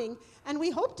for coming, and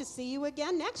we hope to see you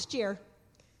again next year.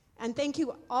 And thank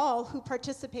you all who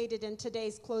participated in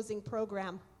today's closing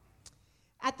program.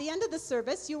 At the end of the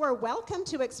service, you are welcome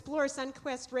to explore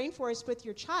SonQuest Rainforest with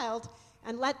your child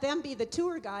and let them be the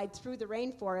tour guide through the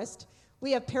rainforest.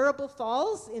 We have Parable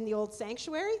Falls in the old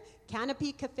sanctuary,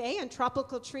 Canopy Cafe and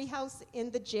Tropical Treehouse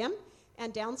in the gym,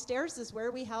 and downstairs is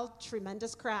where we held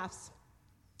tremendous crafts.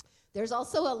 There's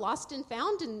also a lost and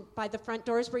found, and by the front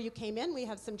doors where you came in, we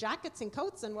have some jackets and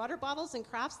coats and water bottles and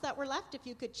crafts that were left, if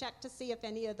you could check to see if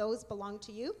any of those belong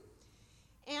to you.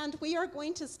 And we are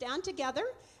going to stand together,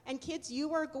 and kids,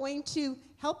 you are going to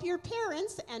help your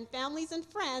parents and families and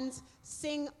friends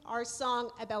sing our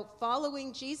song about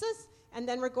following Jesus, and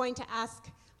then we're going to ask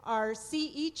our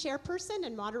CE chairperson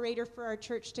and moderator for our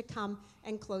church to come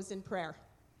and close in prayer.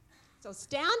 So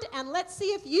stand, and let's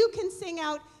see if you can sing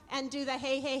out and do the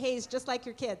hey, hey, heys just like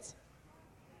your kids.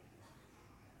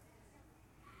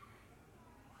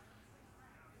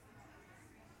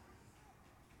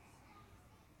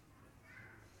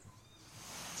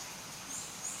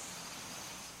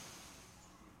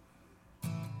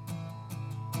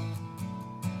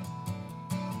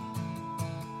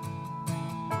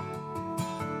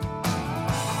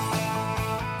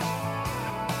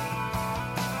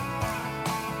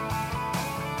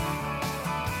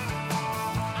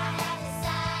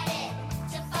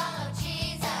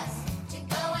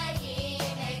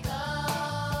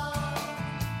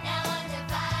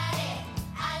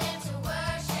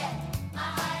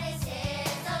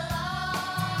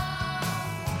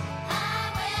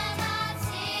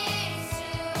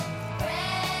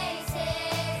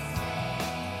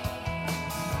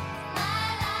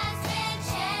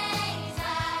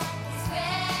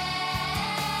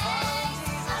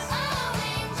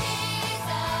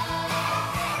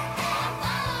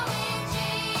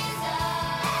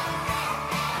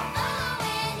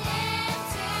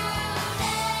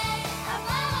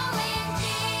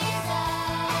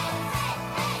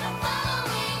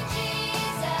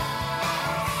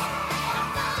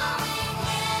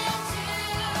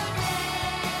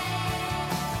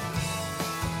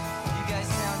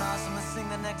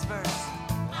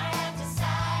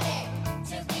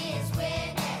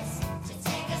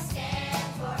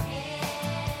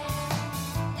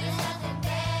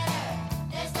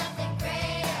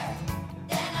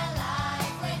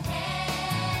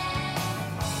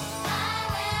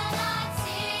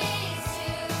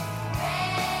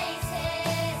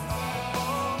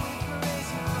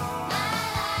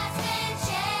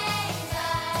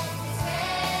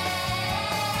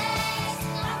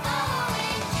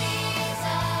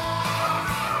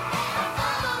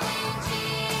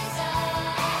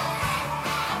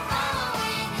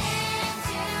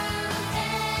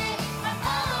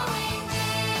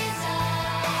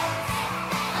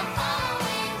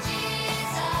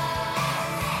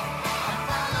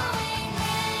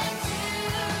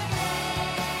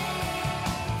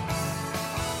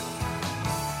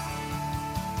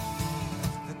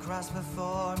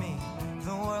 Before me,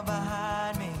 the world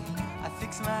behind me, I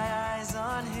fix my eyes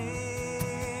on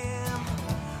Him,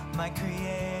 my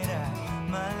Creator,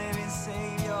 my living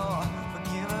Savior,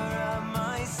 forgiver of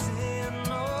my sin.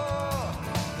 Oh,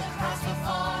 the cross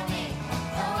before me,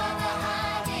 the world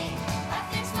behind me, I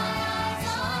fix my eyes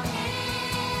on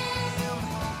Him,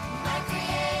 my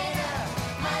Creator,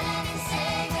 my living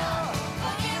Savior,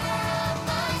 forgiver of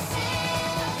my sin.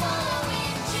 I'm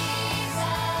following Jesus.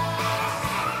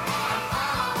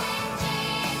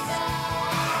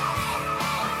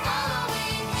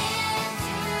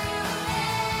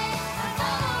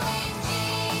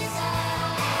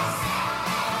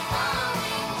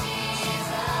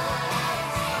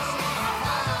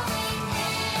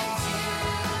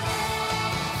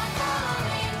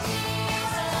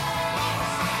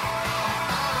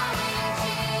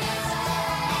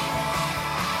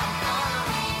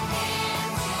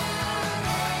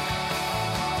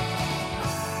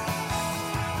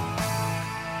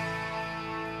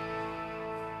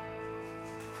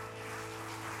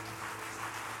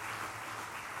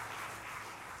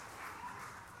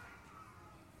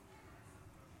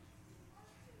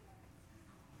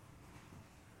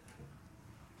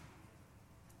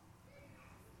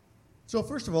 So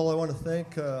first of all, I want to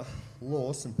thank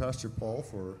Lois and Pastor Paul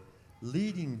for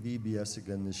leading VBS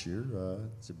again this year.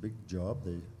 It's a big job.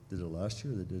 They did it last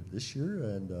year, they did it this year,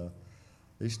 and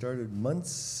they started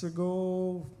months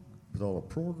ago with all the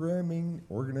programming,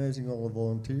 organizing all the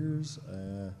volunteers.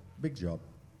 Big job,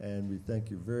 and we thank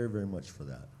you very, very much for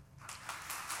that.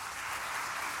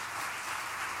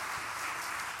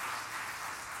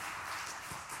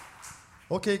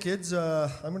 Okay, kids, I'm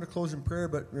going to close in prayer,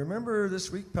 but remember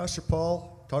this week Pastor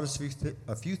Paul taught us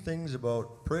a few things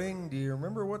about praying. Do you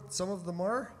remember what some of them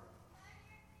are?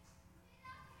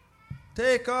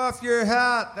 Take off your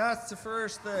hat. That's the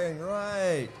first thing.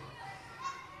 Right.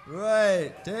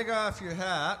 Right. Take off your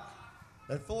hat.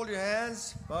 Then fold your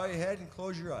hands, bow your head, and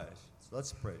close your eyes. So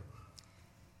let's pray.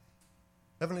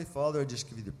 Heavenly Father, I just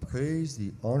give you the praise,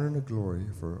 the honor, and the glory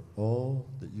for all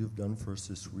that you've done for us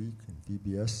this week in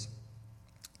VBS.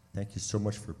 Thank you so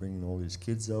much for bringing all these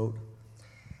kids out.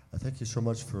 I thank you so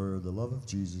much for the love of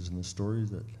Jesus and the stories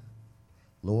that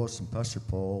Lois and Pastor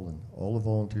Paul and all the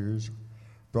volunteers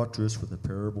brought to us with the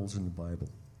parables in the Bible.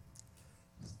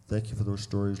 Thank you for those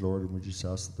stories, Lord, and we just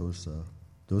ask that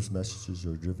those messages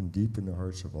are driven deep in the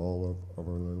hearts of all of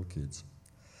our little kids.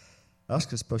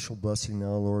 Ask a special blessing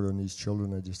now, Lord, on these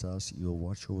children. I just ask that you'll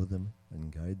watch over them and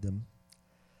guide them.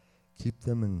 Keep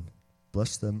them and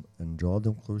bless them and draw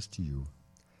them close to you.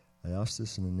 I ask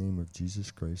this in the name of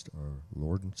Jesus Christ, our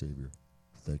Lord and Savior.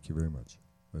 Thank you very much.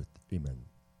 Amen.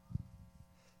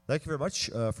 Thank you very much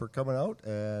for coming out,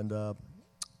 and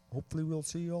hopefully we'll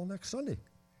see you all next Sunday.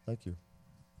 Thank you.